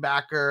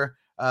 linebacker,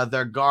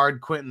 their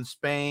guard, Quentin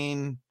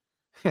Spain,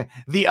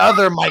 the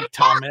other Mike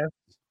Thomas.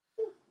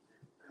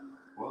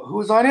 Well,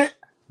 who's on it?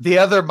 The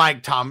other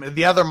Michael Thomas.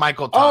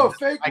 Oh,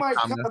 fake Mike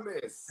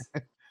Thomas.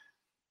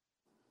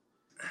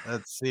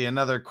 Let's see,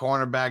 another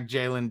cornerback,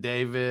 Jalen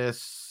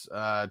Davis,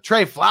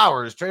 Trey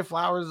Flowers. Trey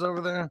Flowers is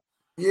over there.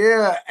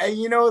 Yeah, and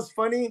it's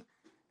funny.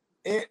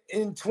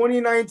 In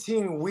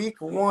 2019,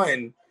 week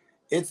 1,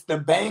 it's the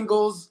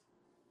Bengals.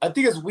 I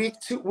think it's week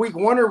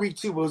 1 or week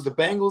 2, but it was the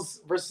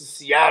Bengals versus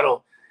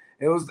Seattle.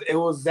 It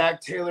was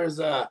Zach Taylor's.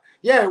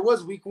 It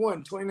was week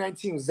 1,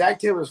 2019. Zach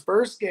Taylor's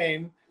first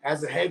game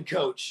as a head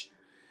coach,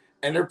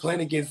 and they're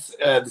playing against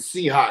the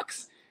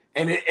Seahawks.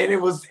 And it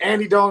was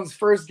Andy Dalton's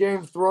first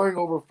game throwing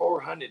over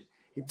 400.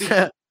 He beat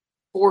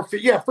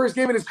 450. Yeah, first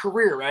game in his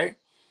career, right?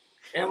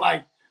 And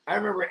like I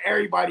remember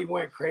everybody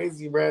went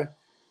crazy, bro.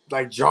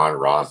 Like John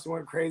Ross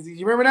went crazy.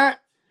 You remember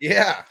that?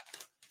 Yeah.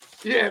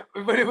 Yeah,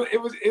 but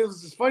it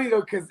was just funny though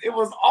because it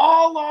was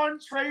all on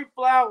Trey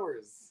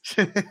Flowers.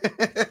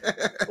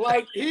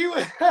 Like he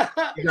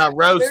got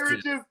roasted. They were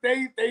just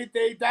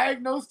they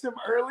diagnosed him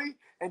early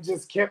and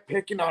just kept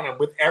picking on him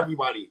with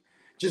everybody.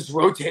 Just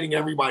rotating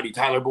everybody.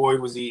 Tyler Boyd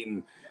was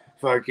eating.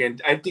 I think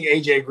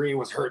AJ Green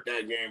was hurt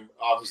that game,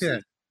 obviously. Yeah.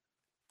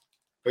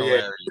 But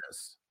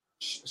hilarious.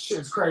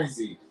 Shit's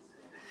crazy.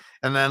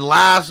 And then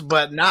last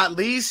but not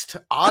least,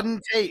 Auden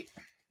Tate.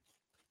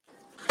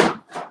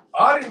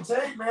 Auden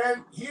Tate,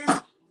 man, he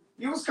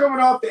was coming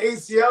off the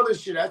ACL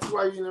this year. That's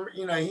why he's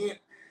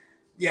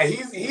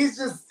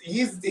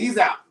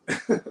out.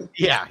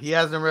 Yeah, he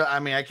hasn't really. I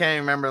mean, I can't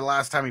even remember the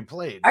last time he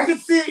played. I can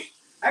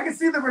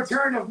see the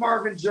return of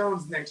Marvin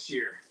Jones next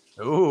year.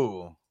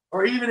 Ooh.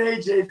 Or even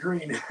AJ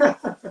Green.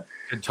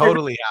 Could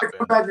totally happen.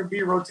 Come back and be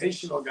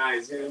rotational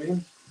guys, you know what I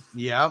mean?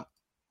 Yep.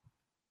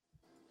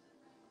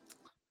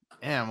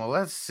 And well,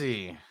 let's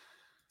see.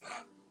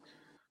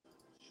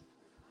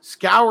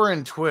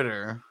 Scouring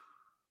Twitter.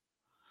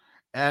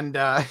 And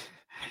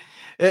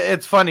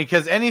it's funny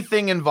because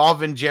anything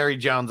involving Jerry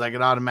Jones, I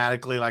could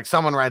automatically, like,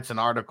 someone writes an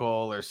article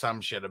or some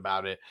shit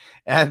about it.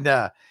 And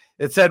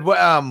it said,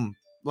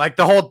 like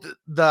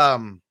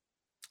the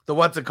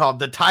what's it called?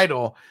 The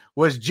title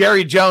was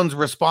Jerry Jones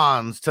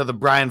responds to the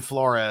Brian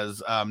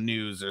Flores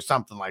news or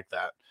something like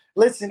that.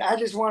 Listen, I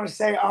just want to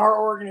say our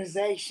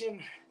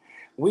organization,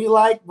 we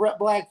like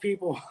black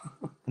people.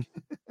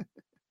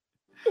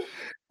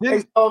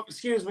 Hey,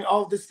 excuse me.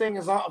 Oh, this thing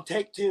is on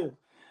take 2.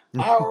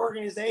 Our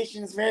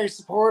organization is very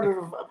supportive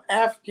of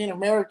African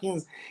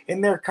Americans in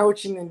their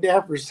coaching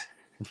endeavors.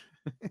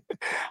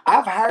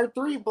 I've hired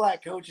 3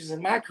 black coaches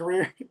in my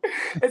career.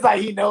 It's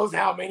like he knows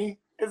how many.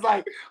 It's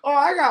like, oh,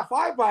 I got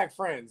 5 black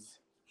friends.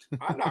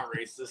 I'm not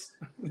racist.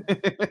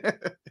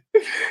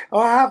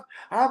 Oh,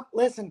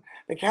 listen,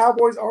 the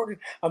Cowboys are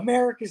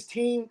America's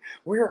team.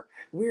 We're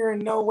in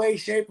no way,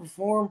 shape, or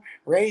form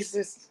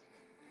racist.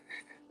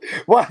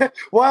 Why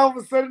all of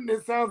a sudden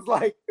it sounds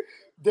like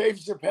Dave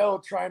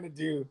Chappelle trying to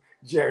do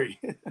Jerry.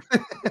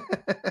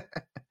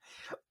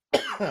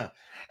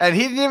 And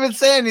he didn't even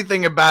say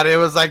anything about it. It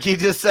was like he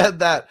just said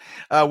that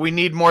we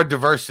need more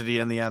diversity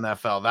in the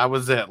NFL. That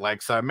was it.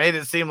 Like, so it made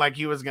it seem like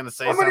he was going to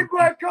say something. How many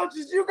black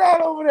coaches you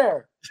got over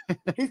there?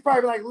 He's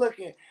probably like, look,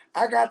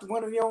 I got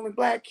one of the only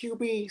black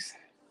QBs.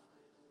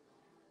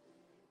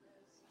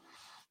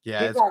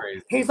 Yeah, it's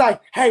crazy. He's like,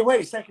 hey,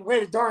 wait a second.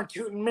 Wait a darn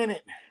tootin'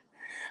 minute.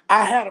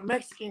 I had a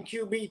Mexican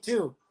QB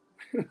too.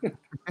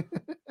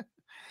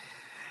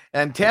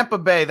 And Tampa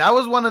Bay, that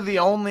was one of the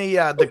only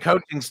the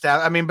coaching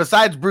staff. I mean,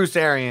 besides Bruce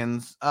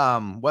Arians,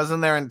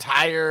 wasn't their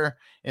entire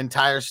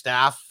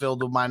staff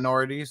filled with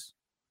minorities?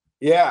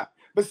 Yeah,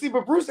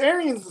 but Bruce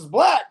Arians is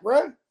black,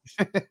 bro.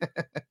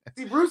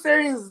 See, Bruce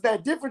Arians is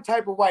that different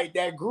type of white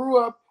that grew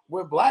up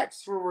with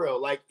blacks for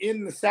real, like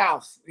in the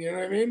South. You know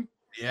what I mean?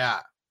 Yeah.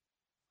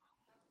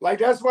 Like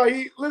that's why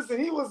he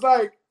was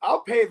like,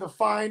 I'll pay the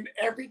fine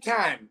every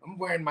time I'm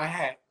wearing my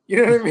hat. You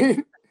know what I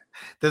mean?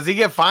 Does he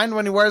get fined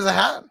when he wears a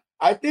hat?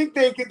 I think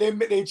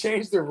they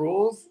changed the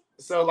rules.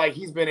 So like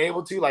he's been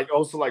able to, like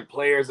also like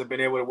players have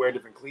been able to wear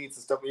different cleats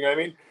and stuff, you know what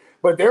I mean?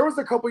 But there was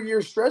a couple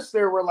years stretch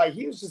there where like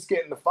he was just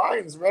getting the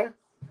fines, right?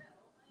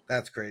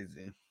 That's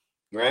crazy.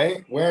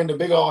 Right? Wearing the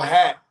big old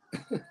hat.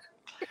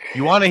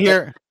 You want to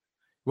hear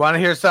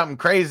something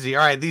crazy?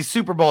 All right, these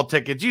Super Bowl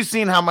tickets, you've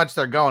seen how much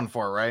they're going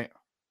for, right?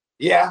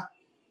 Yeah.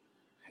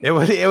 It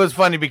was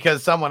funny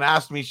because someone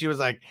asked me, she was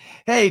like,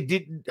 "Hey,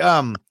 did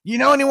you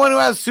know anyone who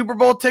has Super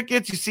Bowl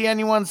tickets? You see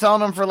anyone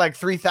selling them for like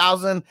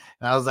 3,000?" And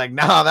I was like,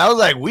 "No, that was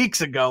like weeks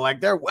ago. Like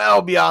they're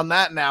well beyond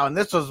that now." And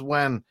this was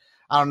when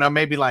I don't know,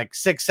 maybe like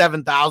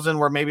 6,000-7,000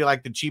 were maybe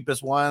like the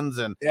cheapest ones,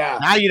 and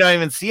now you don't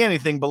even see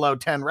anything below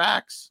 10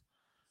 racks.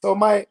 So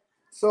my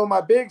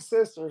big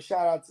sister,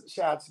 shout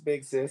out to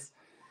big sis,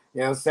 you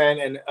know what I'm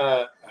saying,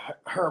 and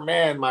her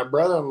man, my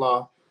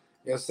brother-in-law.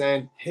 You know what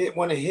I'm saying?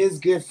 One of his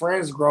good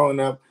friends growing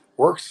up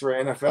works for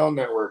NFL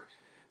Network.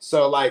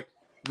 So, like,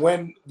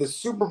 when the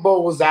Super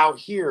Bowl was out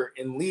here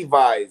in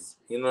Levi's,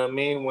 you know what I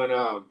mean? When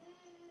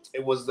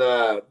it was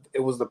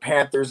the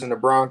Panthers and the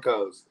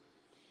Broncos.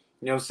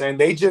 You know what I'm saying?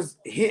 They just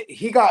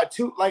he got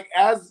two, like,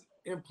 as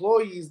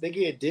employees, they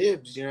get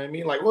dibs, you know what I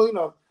mean? Like, well,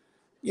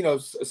 you know,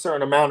 a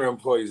certain amount of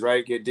employees,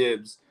 right, get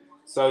dibs.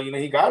 So, you know,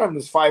 he got him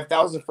this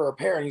 $5,000 for a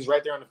pair, and he's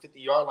right there on the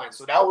 50-yard line.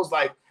 So that was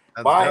like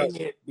buying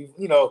it,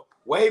 you know,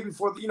 way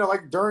before, you know,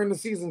 like during the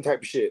season type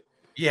of shit.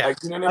 Yeah,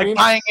 like, you know what I mean?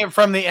 Buying it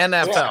from the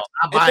NFL,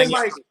 not buying it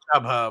like,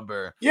 from StubHub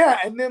or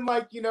and then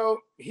like, you know,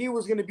 he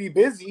was gonna be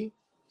busy,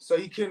 so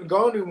he couldn't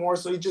go anymore.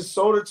 So he just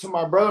sold it to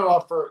my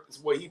brother-in-law for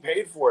what he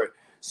paid for it.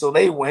 So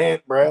they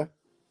went, bruh.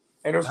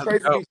 And it was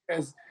crazy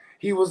because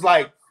he was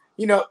like,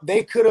 you know,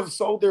 they could have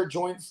sold their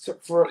joints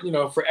for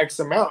X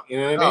amount. You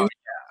know what I mean?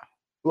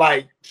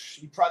 Like,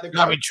 you probably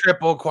got me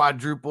triple,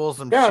 quadruple,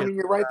 some shit. I mean,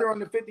 you're right there on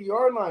the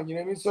 50-yard line. You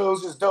know what I mean? So it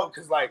was just dope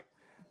because, like,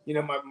 you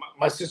know,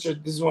 my sister,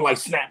 this is when, like,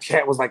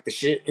 Snapchat was, like, the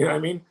shit. You know what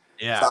I mean?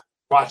 Yeah. So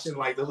watching,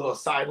 like, the little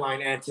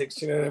sideline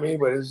antics, you know what I mean?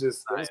 But it's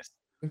just nice.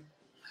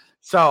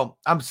 So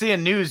I'm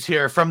seeing news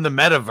here from the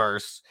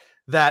metaverse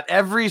that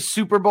every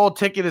Super Bowl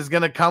ticket is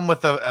going to come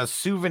with a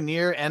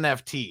souvenir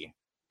NFT.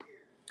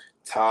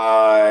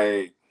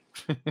 Tight.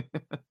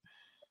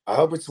 I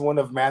hope it's one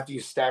of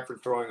Matthew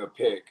Stafford throwing a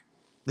pick.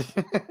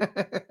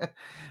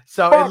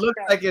 So it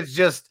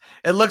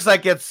looks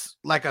like it's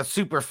like a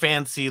super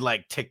fancy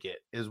like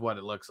ticket is what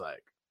it looks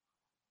like.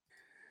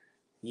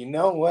 You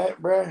know what,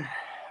 bro?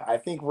 I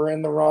think we're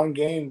in the wrong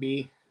game,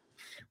 B.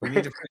 We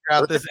need to figure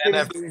out this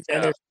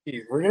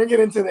NFT. We're gonna get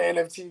into the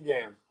NFT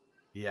game.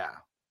 Yeah,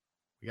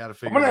 we gotta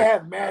figure. I'm gonna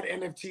have mad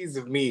NFTs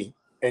of me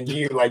and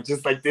you, like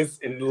just like this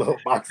in little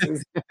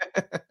boxes.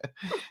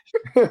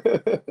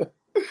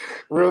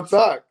 Real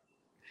talk.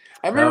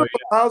 I remember when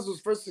Miles was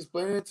first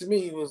explaining it to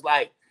me.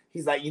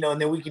 He's like, you know,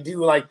 and then we could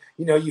do like,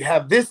 you know, you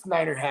have this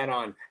Niner hat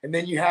on, and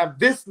then you have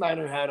this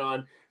Niner hat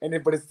on, and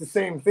then but it's the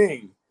same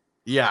thing.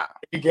 Yeah,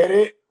 you get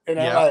it. And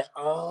I'm like,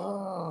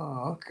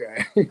 oh,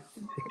 okay.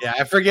 Yeah,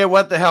 I forget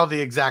what the hell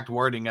the exact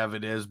wording of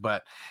it is,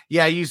 but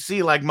yeah, you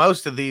see like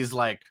most of these,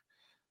 like,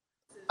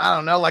 I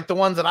don't know, like the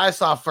ones that I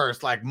saw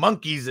first, like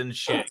monkeys and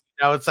shit.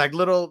 You know, it's like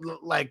little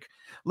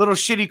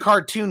shitty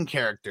cartoon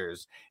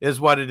characters is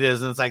what it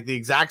is. And it's like the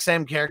exact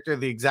same character,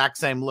 the exact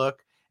same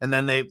look. And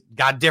then they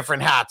got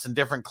different hats and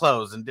different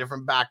clothes and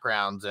different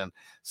backgrounds. And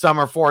some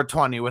are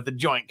 420 with a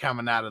joint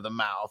coming out of the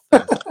mouth.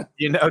 And,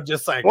 you know,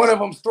 just like one of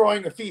them's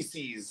throwing a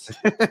feces.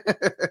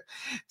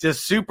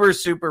 Just super,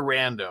 super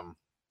random.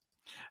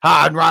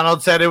 And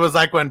Ronald said it was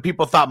like when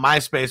people thought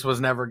MySpace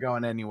was never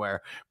going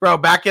anywhere. Bro,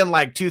 back in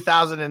like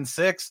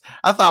 2006,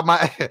 I thought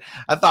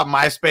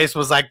MySpace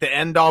was like the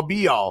end all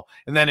be all.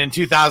 And then in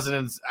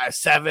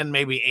 2007,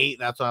 maybe 8,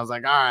 that's when I was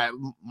like, all right,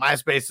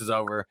 MySpace is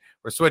over.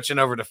 We're switching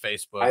over to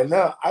Facebook. I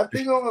know. I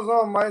think I was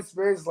on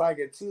MySpace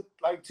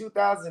like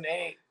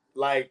 2008.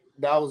 Like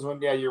that was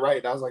when, yeah, you're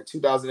right. That was like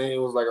 2008. It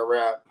was like a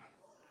wrap.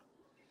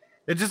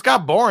 It just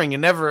got boring. It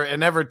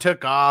never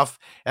took off.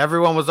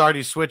 Everyone was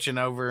already switching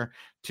over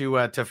to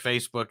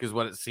Facebook is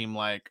what it seemed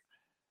like.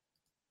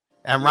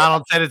 And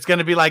Ronald said it's going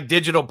to be like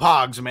digital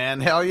pogs, man.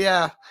 Hell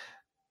yeah.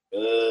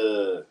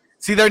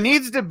 See, we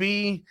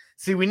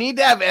need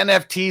to have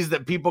NFTs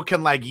that people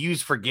can like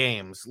use for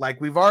games.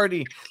 Like I've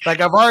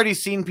already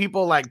seen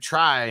people like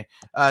try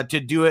to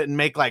do it and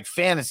make like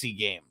fantasy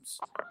games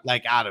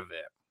like out of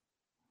it.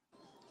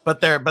 But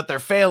they're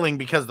failing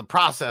because the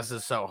process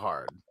is so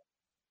hard.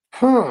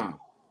 You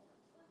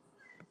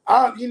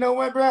know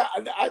what, bro?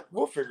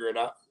 We'll figure it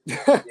out.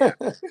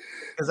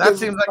 Because that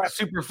seems like a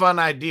super fun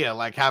idea,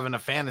 like having a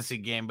fantasy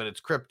game, but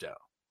it's crypto.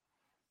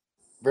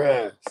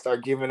 Bruh,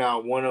 start giving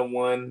out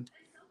one-on-one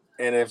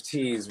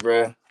NFTs,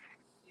 bruh.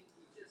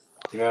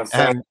 You know what I'm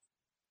saying?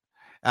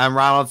 And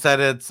Ronald said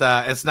it's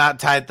not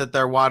tight that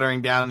they're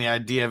watering down the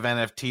idea of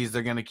NFTs.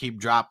 They're going to keep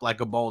drop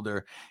like a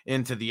boulder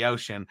into the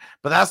ocean.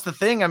 But that's the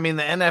thing. I mean,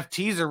 the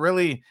NFTs are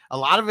really, a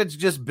lot of it's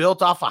just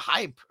built off of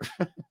hype.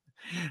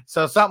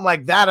 So something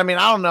like that. I mean,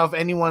 I don't know if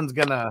anyone's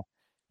going to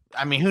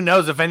I mean, who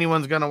knows if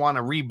anyone's going to want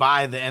to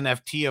rebuy the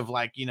NFT of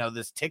like,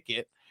 this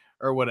ticket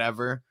or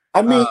whatever.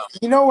 I mean,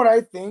 you know what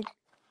I think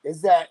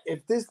is that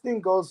if this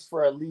thing goes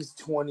for at least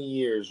 20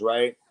 years,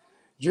 right,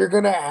 you're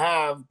going to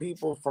have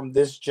people from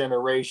this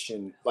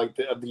generation, like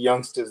the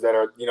youngsters that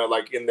are,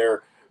 like in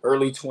their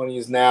early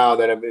 20s now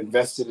that have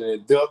invested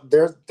in it.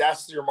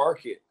 That's your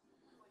market.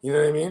 You know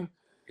what I mean?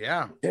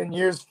 Yeah. 10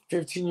 years,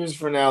 15 years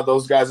from now,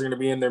 those guys are going to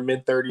be in their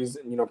mid 30s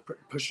and,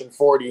 pushing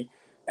 40.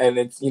 And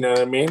it's, you know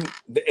what I mean?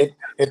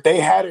 If they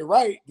had it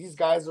right, these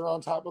guys are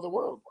on top of the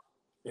world.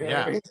 You know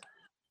what I mean?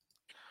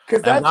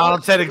 Because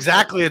Donald said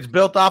exactly, it's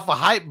built off of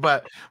hype.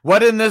 But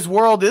what in this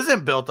world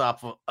isn't built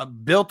off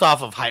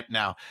of hype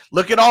now?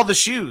 Look at all the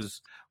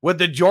shoes. Would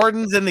the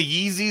Jordans and the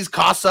Yeezys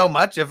cost so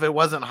much if it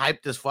wasn't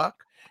hyped as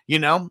fuck?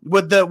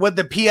 With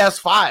the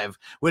PS5,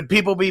 would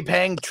people be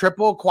paying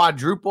triple,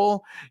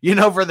 quadruple,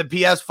 for the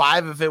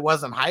PS5 if it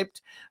wasn't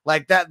hyped?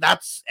 Like that?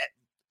 That's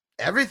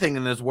everything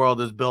in this world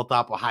is built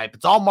off of hype.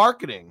 It's all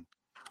marketing.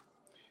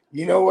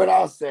 You know what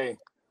I'll say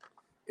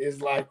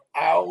is, like,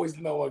 I always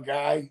know a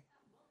guy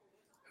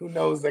who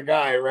knows the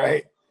guy,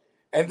 right?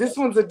 And this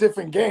one's a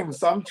different game.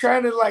 So I'm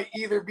trying to like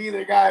either be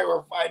the guy or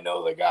if I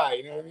know the guy,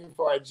 you know what I mean?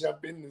 Before I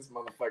jump in this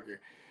motherfucker.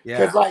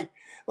 Yeah. Because like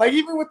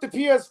even with the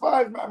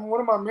PS5, I mean,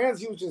 one of my mans,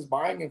 he was just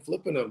buying and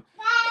flipping them.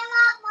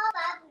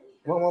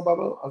 One more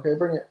bubble? Okay,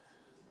 bring it.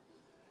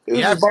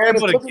 Yeah,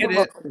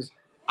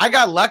 I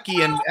got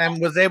lucky and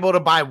was able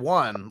to buy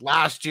one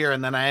last year,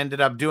 and then I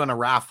ended up doing a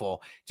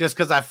raffle just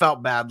because I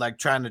felt bad, like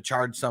trying to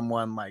charge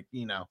someone like,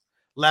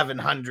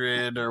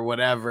 $1,100 or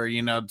whatever,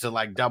 to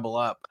like double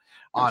up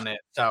on it.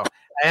 So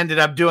I ended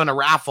up doing a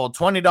raffle,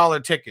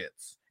 $20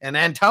 tickets, and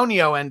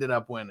Antonio ended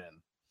up winning.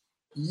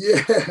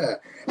 Yeah.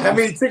 How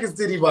many tickets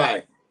did he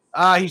buy?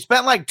 He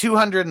spent like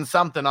 200 and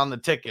something on the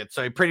ticket,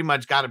 so he pretty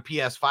much got a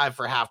PS5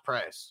 for half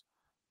price.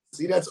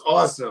 See, that's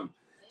awesome.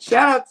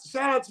 Shout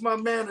out to my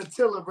man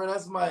Attila, bro.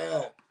 That's my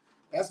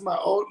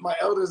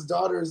eldest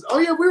daughter's. Oh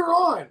yeah, we were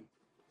on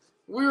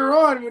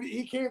when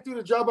he came through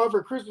to drop off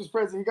her Christmas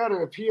present. He got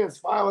her a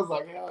PS5. I was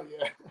like, hell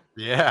yeah.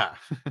 Yeah.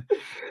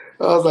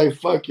 I was like,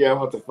 fuck yeah, I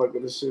want to fuck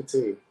with this shit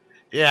too.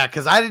 Yeah,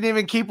 because I didn't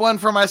even keep one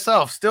for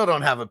myself. Still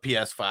don't have a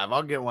PS5.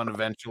 I'll get one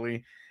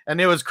eventually.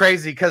 And it was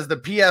crazy because the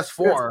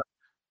PS4,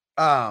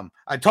 I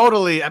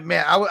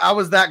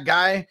was that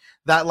guy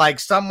that like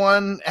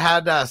someone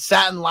had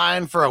sat in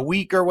line for a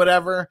week or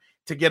whatever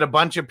to get a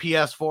bunch of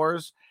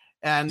PS4s.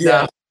 And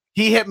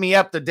he hit me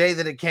up the day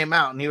that it came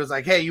out, and he was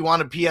like, hey, you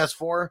want a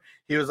PS4?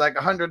 He was like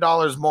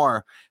 $100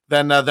 more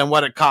than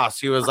what it costs.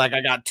 He was like,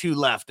 I got 2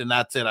 left, and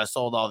that's it. I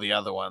sold all the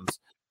other ones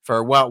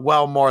for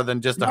well more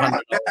than just $100.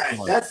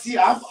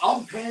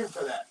 I'm paying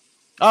for that.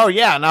 Oh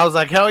yeah, and I was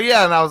like, hell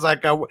yeah, and I was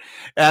like,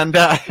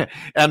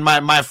 and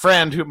my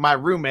friend, my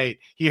roommate,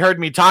 he heard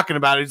me talking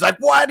about it. He's like,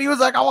 what? He was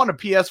like, I want a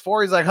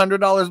PS4. He's like,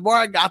 $100 more.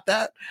 I got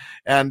that,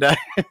 and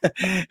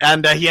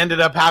he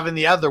ended up having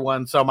the other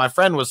one. So my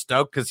friend was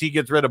stoked because he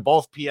gets rid of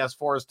both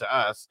PS4s to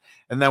us,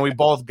 and then we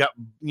both got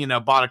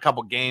bought a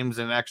couple games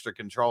and an extra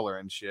controller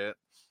and shit.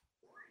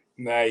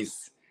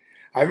 Nice.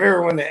 I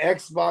remember when the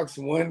Xbox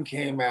One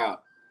came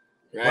out.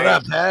 Right? What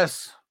up,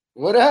 Hess?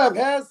 What up,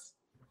 Hess?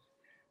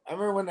 I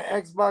remember when the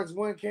Xbox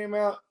One came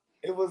out,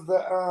 it was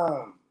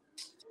the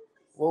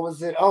what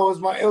was it? Oh, it was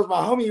my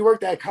homie. He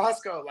worked at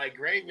Costco, like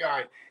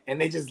graveyard, and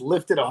they just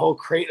lifted a whole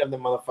crate of the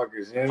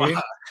motherfuckers. You know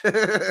what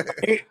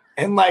I mean?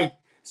 And like,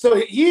 so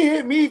he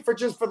hit me for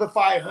the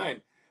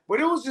 500, but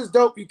it was just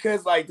dope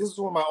because like this is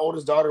when my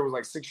oldest daughter was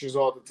like 6 years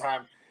old at the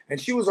time,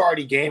 and she was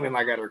already gaming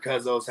like at her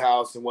cousin's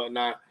house and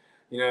whatnot.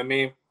 You know what I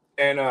mean?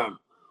 And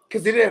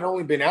because it had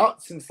only been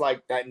out since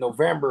like that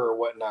November or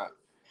whatnot.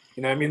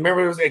 You know what I mean?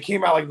 Remember, it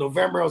came out like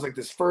November. It was like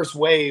this first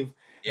wave.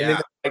 Yeah. And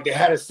then like they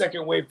had a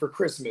second wave for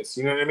Christmas.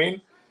 You know what I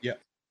mean? Yeah.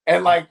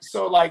 And like,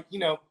 so like,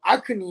 I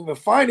couldn't even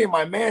find it.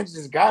 My man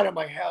just got it. I'm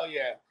like, hell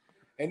yeah.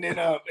 And then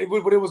it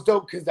was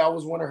dope because that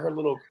was one of her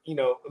little,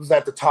 it was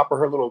at the top of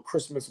her little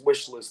Christmas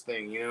wish list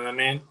thing. You know what I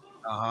mean?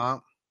 Uh-huh.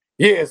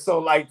 Yeah. So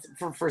like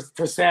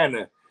for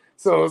Santa.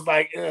 So it was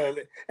like, and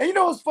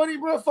what's funny,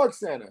 bro? Fuck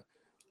Santa.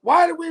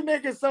 Why did we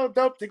make it so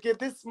dope to give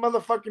this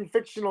motherfucking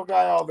fictional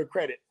guy all the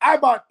credit? I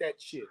bought that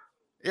shit.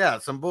 Yeah,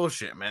 some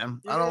bullshit,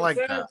 man. I don't like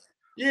that.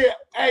 Yeah,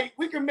 hey,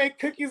 we can make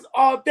cookies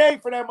all day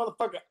for that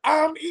motherfucker.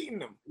 I'm eating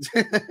them.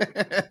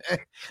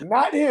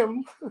 Not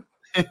him.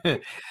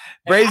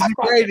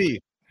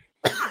 Brady.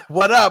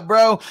 What up,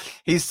 bro?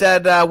 He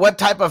said, what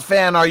type of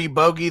fan are you,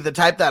 Bogey? The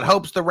type that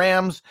hopes the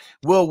Rams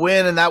will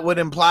win, and that would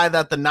imply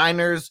that the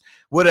Niners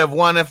would have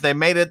won if they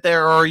made it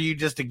there, or are you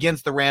just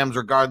against the Rams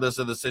regardless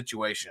of the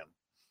situation?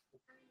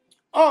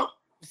 Oh,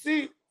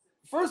 see,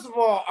 first of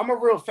all, I'm a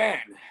real fan,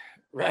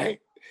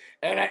 right?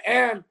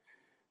 And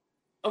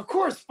of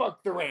course,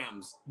 fuck the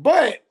Rams.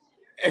 But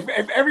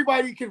if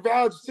everybody can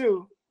vouch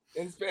too,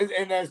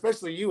 and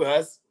especially you,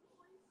 us,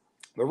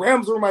 the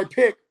Rams were my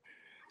pick.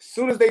 As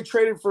soon as they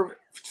traded for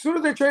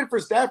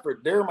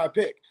Stafford, they were my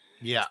pick.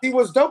 Yeah. See,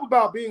 what's dope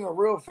about being a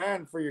real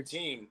fan for your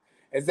team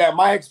is that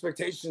my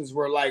expectations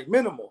were like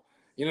minimal.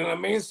 You know what I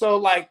mean? So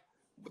like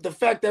the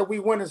fact that we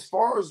went as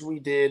far as we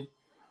did.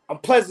 I'm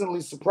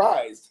pleasantly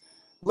surprised.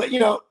 But, you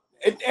know,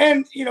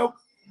 and you know,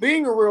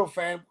 being a real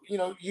fan, you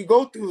know, you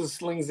go through the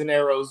slings and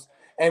arrows,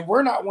 and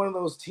we're not one of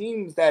those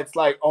teams that's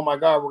like, oh my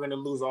God, we're going to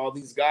lose all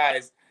these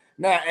guys.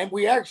 Nah, and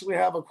we actually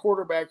have a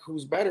quarterback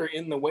who's better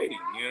in the waiting.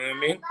 You know what I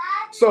mean?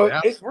 So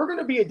we're going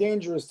to be a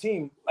dangerous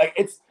team.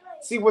 Like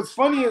see, what's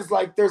funny is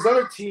like there's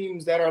other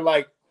teams that are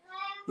like,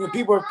 you know,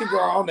 people think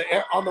are on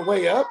the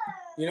way up.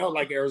 You know,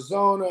 like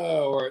Arizona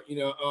or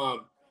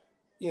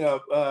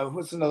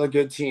what's another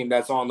good team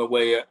that's on the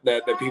way up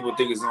that people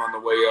think is on the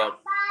way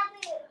up?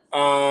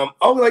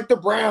 Like the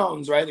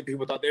Browns, right? That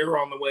people thought they were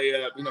on the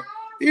way up.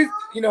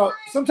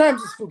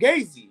 Sometimes it's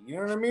fugazi. You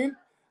know what I mean?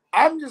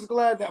 I'm just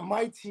glad that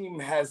my team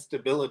has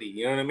stability.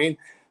 You know what I mean?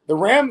 The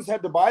Rams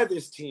had to buy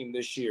this team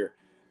this year.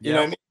 You know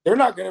what I mean? They're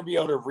not going to be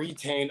able to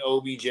retain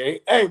OBJ.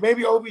 Hey,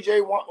 maybe OBJ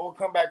will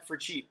come back for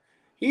cheap.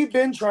 He's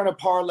been trying to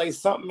parlay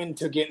something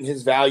into getting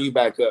his value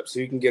back up so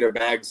he can get a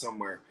bag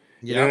somewhere.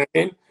 You know what I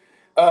mean?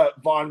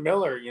 Von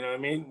Miller, you know what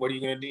I mean? What are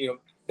you going to do?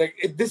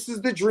 This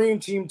is the dream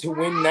team to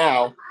win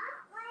now.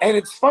 And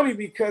it's funny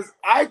because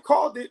I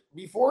called it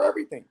before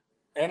everything,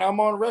 and I'm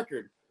on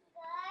record.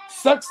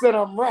 Sucks that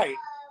I'm right,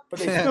 but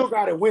they still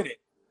got to win it.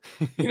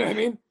 You know what I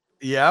mean?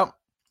 Yep.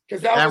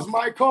 Because that was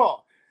my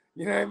call.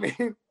 You know what I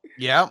mean?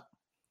 Yep.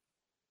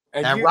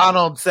 And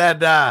Ronald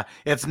said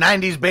it's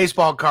 90s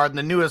baseball card in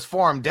the newest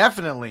form,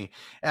 definitely.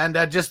 And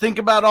just think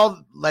about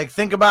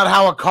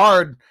how a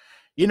card,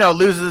 you know,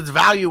 loses its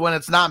value when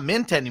it's not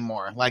mint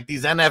anymore. Like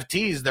these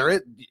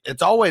NFTs,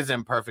 it's always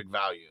in perfect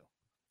value.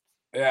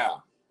 Yeah.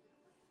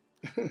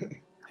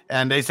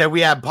 And they said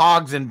we had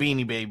Pogs and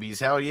Beanie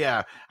Babies. Hell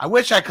yeah. I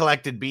wish I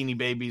collected Beanie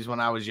Babies when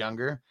I was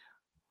younger.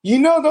 You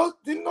know, those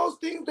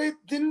things,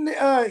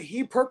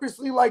 he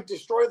purposely like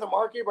destroy the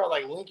market by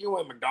like linking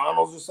with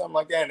McDonald's or something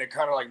like that, and it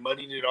kind of like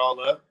muddied it all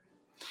up?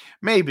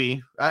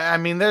 Maybe. I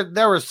mean,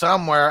 there were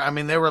some where, I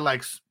mean, there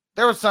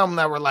were some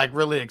that were like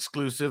really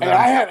exclusive. And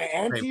I had an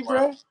auntie,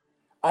 bro.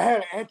 I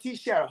had an auntie.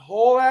 She had a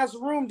whole ass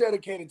room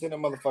dedicated to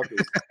them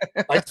motherfuckers.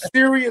 Like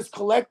serious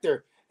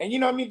collector. And you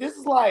know what I mean? This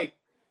is like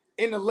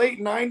in the late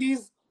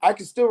 90s. I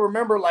can still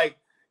remember, like,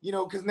 you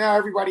know, because now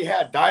everybody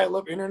had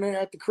dial-up internet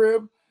at the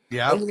crib.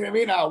 Yeah. You know what I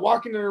mean? I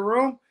walk into the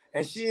room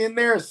and she in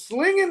there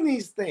slinging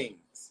these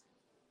things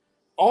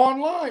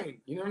online.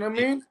 You know what I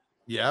mean?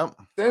 Yeah.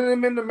 Sending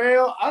them in the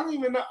mail. I don't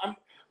even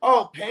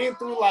know. Paying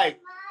through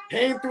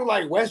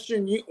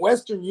Western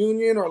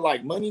Union or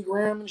like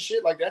MoneyGram and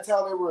shit. Like that's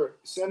how they were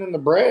sending the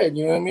bread.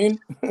 You know what I mean?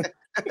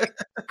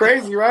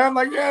 Crazy, right? I'm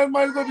like, yeah,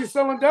 might as well be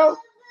selling dope.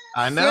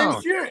 I know.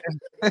 Same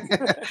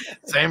shit.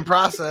 Same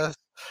process.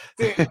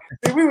 See,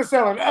 we were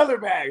selling other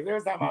bags. They were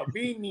talking about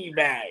beanie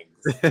bags.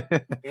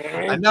 You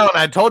know I know, and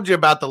I told you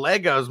about the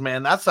Legos,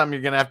 man. That's something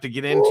you're gonna have to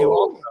get into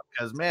also,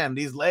 because man,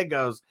 these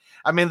Legos.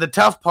 I mean, the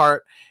tough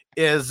part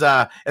is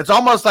it's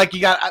almost like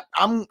you got.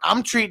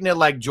 I'm treating it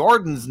like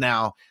Jordans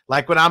now.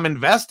 Like when I'm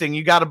investing,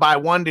 you got to buy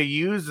one to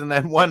use and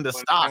then one to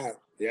stock.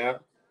 Yeah.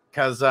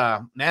 Because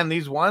man,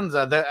 these ones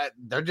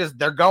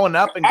they're going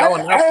up and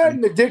going up. I had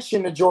an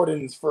addiction to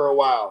Jordans for a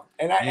while,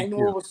 and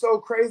what was so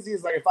crazy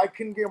is like if I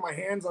couldn't get my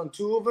hands on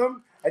two of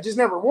them, I just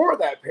never wore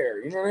that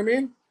pair. You know what I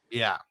mean?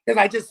 Yeah. And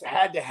I just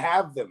had to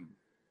have them.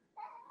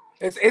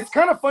 It's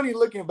kind of funny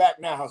looking back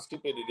now how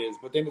stupid it is,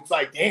 but then it's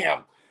like,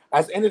 damn,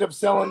 I ended up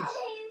selling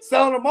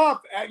them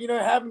off. You know,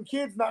 having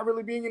kids, not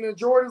really being into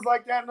Jordans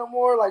like that no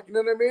more. Like, you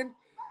know what I mean?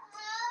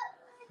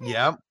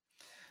 Yep.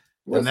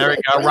 And there we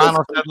go.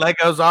 Ronald said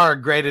Legos are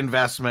a great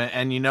investment.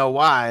 And you know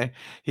why?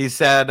 He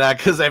said,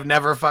 because they've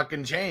never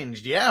fucking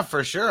changed. Yeah,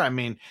 for sure. I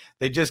mean,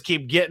 they just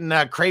keep getting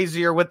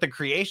crazier with the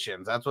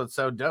creations. That's what's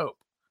so dope.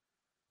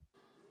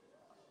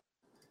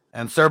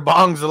 And Sir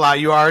Bong's a lot.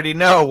 You already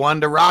know.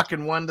 One to rock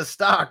and one to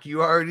stock.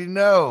 You already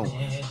know.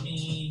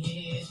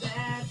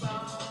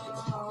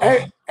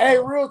 Hey,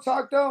 real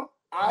talk though.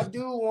 I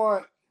do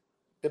want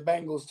the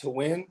Bengals to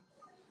win.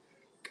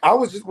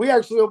 We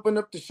actually opened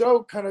up the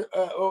show kind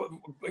of,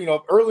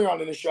 earlier on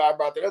in the show, I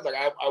brought that up. Like,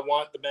 I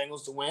want the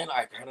Bengals to win.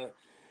 I kind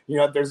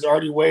of, there's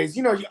already ways,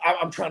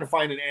 I'm trying to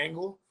find an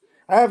angle.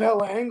 I have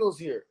hella angles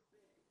here.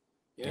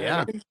 You know what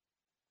I mean?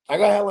 I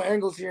got hella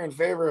angles here in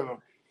favor of them.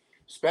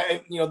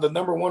 The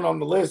number one on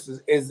the list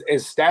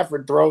is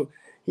Stafford throw.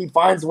 He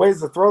finds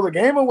ways to throw the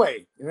game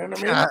away. You know what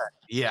I mean?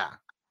 Yeah.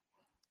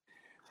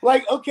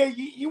 Like, okay,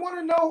 you want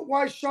to know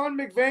why Sean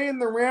McVay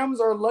and the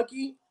Rams are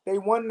lucky they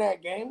won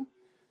that game?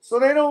 So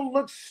they don't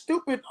look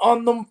stupid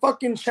on them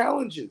fucking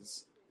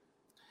challenges.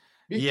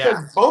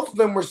 Because both of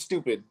them were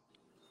stupid.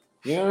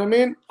 You know what I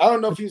mean? I don't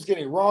know if he was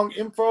getting wrong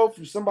info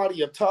from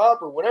somebody up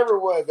top or whatever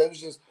it was. That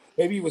was just,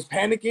 maybe he was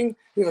panicking.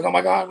 He was like, oh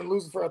my God, I'm going to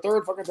lose it for a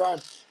third fucking time.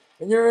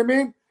 And you know what I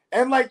mean?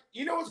 And like,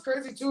 what's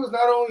crazy too is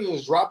not only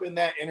is dropping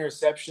that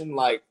interception,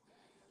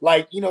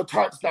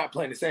 Tartt's not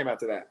playing the same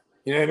after that.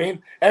 You know what I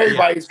mean?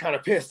 Everybody's kind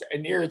of pissed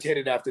and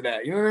irritated after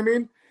that. You know what I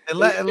mean? It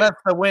left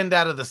the wind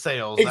out of the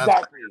sails.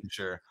 Exactly. That's for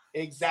sure.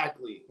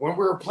 Exactly. When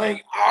we were playing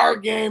our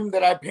game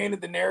that I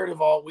painted the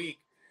narrative all week,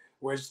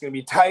 where it's going to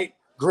be tight,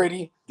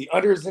 gritty, the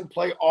under is in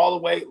play all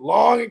the way,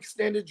 long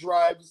extended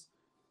drives,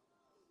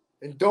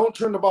 and don't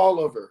turn the ball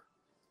over.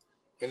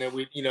 and then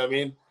we, you know what I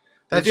mean?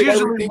 That's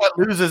usually what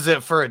loses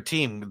it for a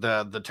team,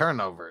 the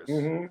turnovers.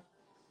 Mm-hmm.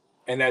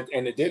 And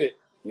it did it.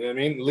 You know what I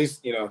mean? At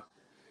least, you know,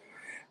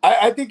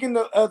 I think in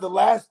the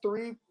last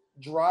three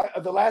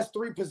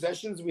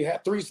possessions, we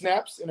had 3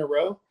 snaps in a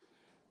row.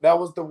 That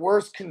was the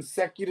worst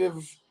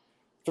consecutive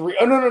 3.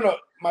 Oh, no.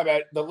 My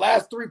bad. The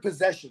last 3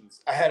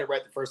 possessions, I had it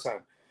right the first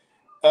time.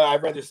 I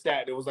read the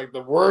stat. It was like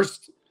the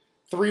worst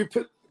 3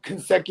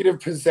 consecutive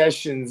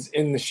possessions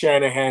in the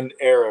Shanahan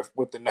era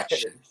with the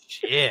Niners.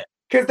 Shit.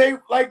 Because they,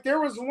 like, there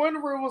was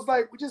one where it was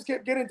like, we just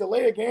kept getting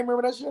delay a game.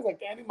 Remember that shit? I was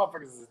like, damn, these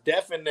motherfuckers is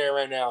deaf in there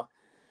right now.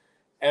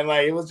 And,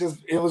 like, it was just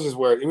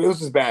weird. It was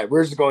just bad. We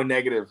were just going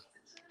negative.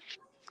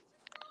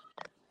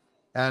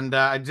 And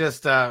I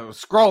just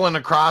scrolling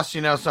across,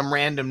 you know, some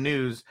random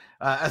news.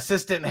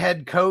 Assistant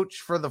head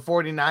coach for the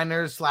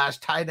 49ers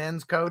 / tight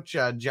ends coach,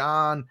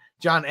 John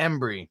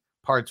Embry,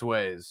 parts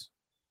ways.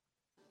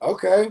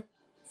 Okay.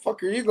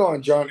 Fuck are you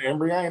going, John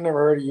Embry? I ain't never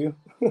heard of you.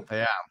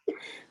 Yeah.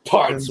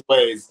 Parts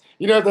ways.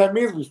 You know what that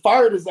means? We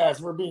fired his ass.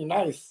 We're being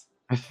nice.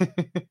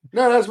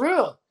 No, that's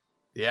real.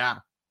 Yeah.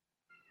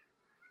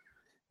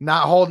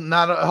 Not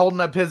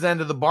holding up his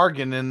end of the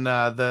bargain in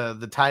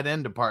the tight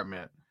end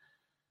department.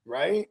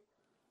 Right?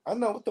 I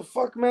know. What the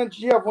fuck, man?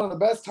 You have one of the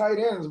best tight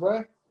ends,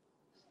 bro.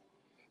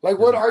 Like,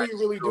 what are you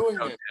really doing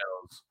then?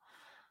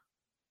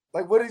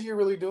 Like, what are you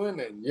really doing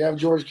then? You have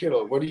George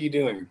Kittle. What are you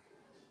doing?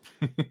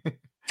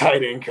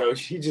 Tight end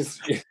coach.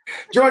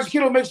 George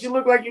Kittle makes you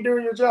look like you're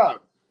doing your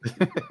job.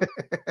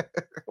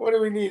 What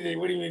do we need?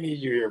 What do we need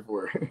you here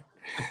for?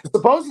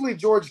 Supposedly,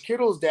 George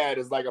Kittle's dad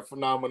is like a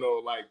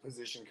phenomenal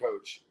position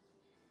coach.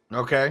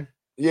 Okay.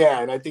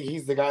 Yeah, and I think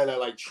he's the guy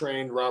that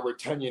trained Robert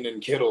Tonyan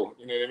and Kittle.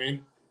 You know what I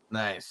mean?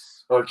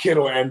 Nice. Or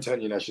Kittle and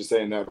Tonyan, I should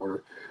say, in that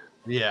order.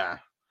 Yeah.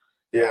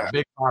 Yeah.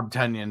 Big Bob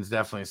Tonyan's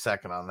definitely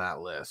second on that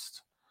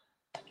list.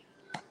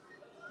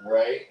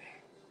 Right.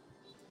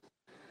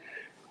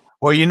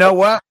 Well, you know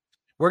what?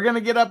 We're going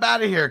to get up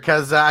out of here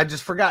because I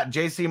just forgot.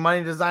 JC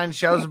Money Design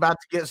show's about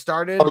to get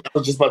started. I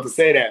was just about to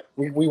say that.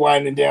 We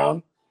winding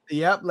down.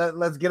 Yep.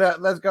 Let's get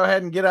up. Let's go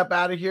ahead and get up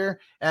out of here.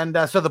 And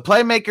so the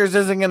Playmakers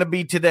isn't going to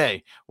be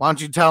today. Why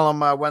don't you tell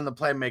them when the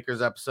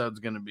Playmakers episode is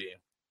going to be?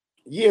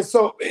 Yeah.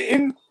 So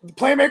in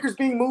Playmakers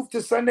being moved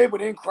to Sunday,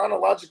 but in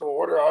chronological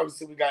order,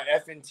 obviously we got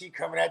FNT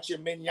coming at you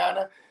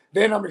manana.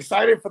 Then I'm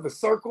excited for the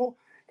Circle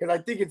because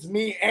I think it's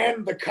me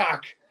and the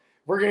Cock.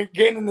 We're going to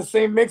get in the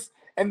same mix.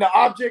 And the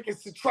object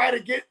is to try to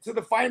get to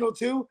the final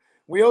 2.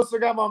 We also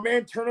got my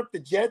man Turn Up the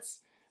Jets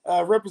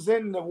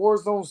representing the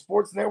Warzone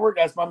Sports Network.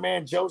 That's my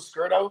man Joe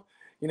Skirto.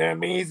 You know what I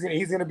mean?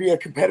 He's gonna be a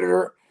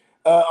competitor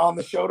on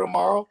the show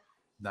tomorrow.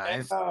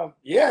 Nice. And,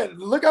 yeah,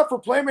 look out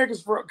for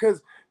Playmakers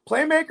because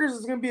Playmakers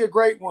is gonna be a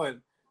great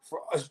one,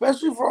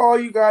 especially for all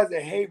you guys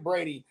that hate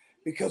Brady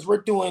because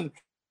we're doing.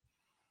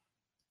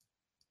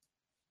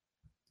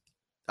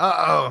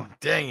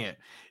 Dang it!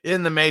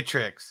 In the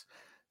Matrix.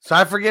 So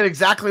I forget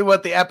exactly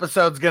what the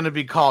episode's going to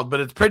be called,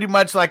 but it's pretty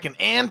much like an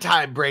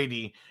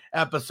anti-Brady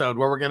episode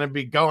where we're going to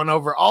be going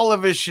over all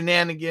of his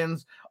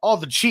shenanigans, all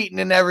the cheating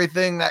and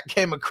everything that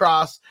came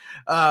across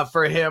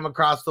for him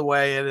across the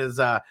way.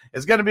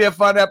 It's going to be a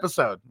fun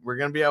episode. It's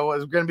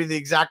going to be the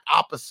exact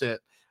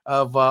opposite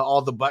of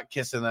all the butt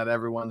kissing that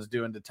everyone's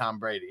doing to Tom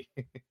Brady.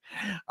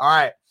 All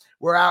right.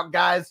 We're out,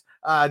 guys.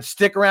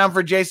 Stick around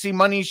for JC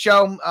Money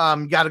Show.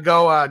 Got to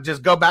go.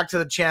 Just go back to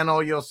the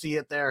channel. You'll see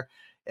it there.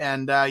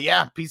 And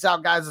yeah, peace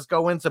out, guys. Let's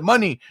go win some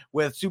money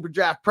with Super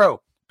Draft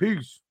Pro.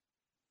 Peace.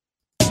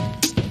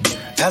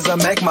 As I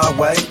make my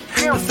way,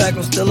 the fact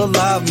I'm still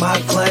alive, my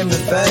claim to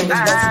fame is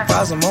no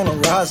surprise. I'm on a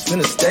rise,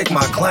 finna stake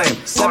my claim.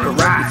 Separate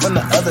me from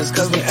the others,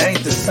 cause we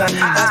ain't the same.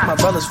 Ask my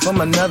brothers from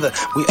another,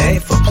 we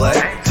ain't for play.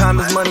 Time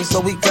is money,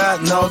 so we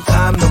got no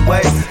time to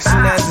waste.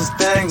 Soon as this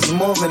thing's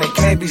moving, it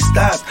can't be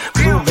stopped.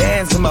 Blue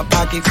bands in my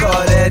pocket, call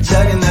that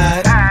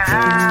juggernaut.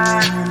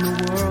 In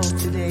the world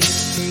today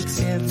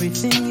takes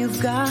everything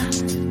you've got.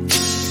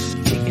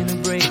 Taking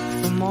a break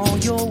from all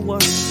your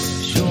work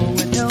sure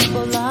would help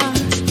a lot.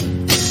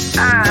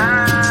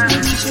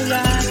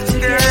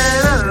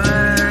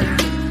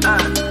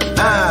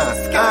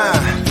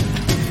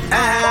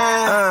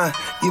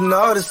 You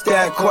know the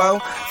stat quo.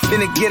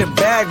 Finna get a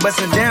bag,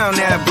 bustin' down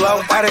that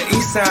blow. Out of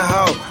Eastside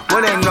Ho,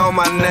 where they know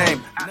my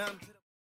name.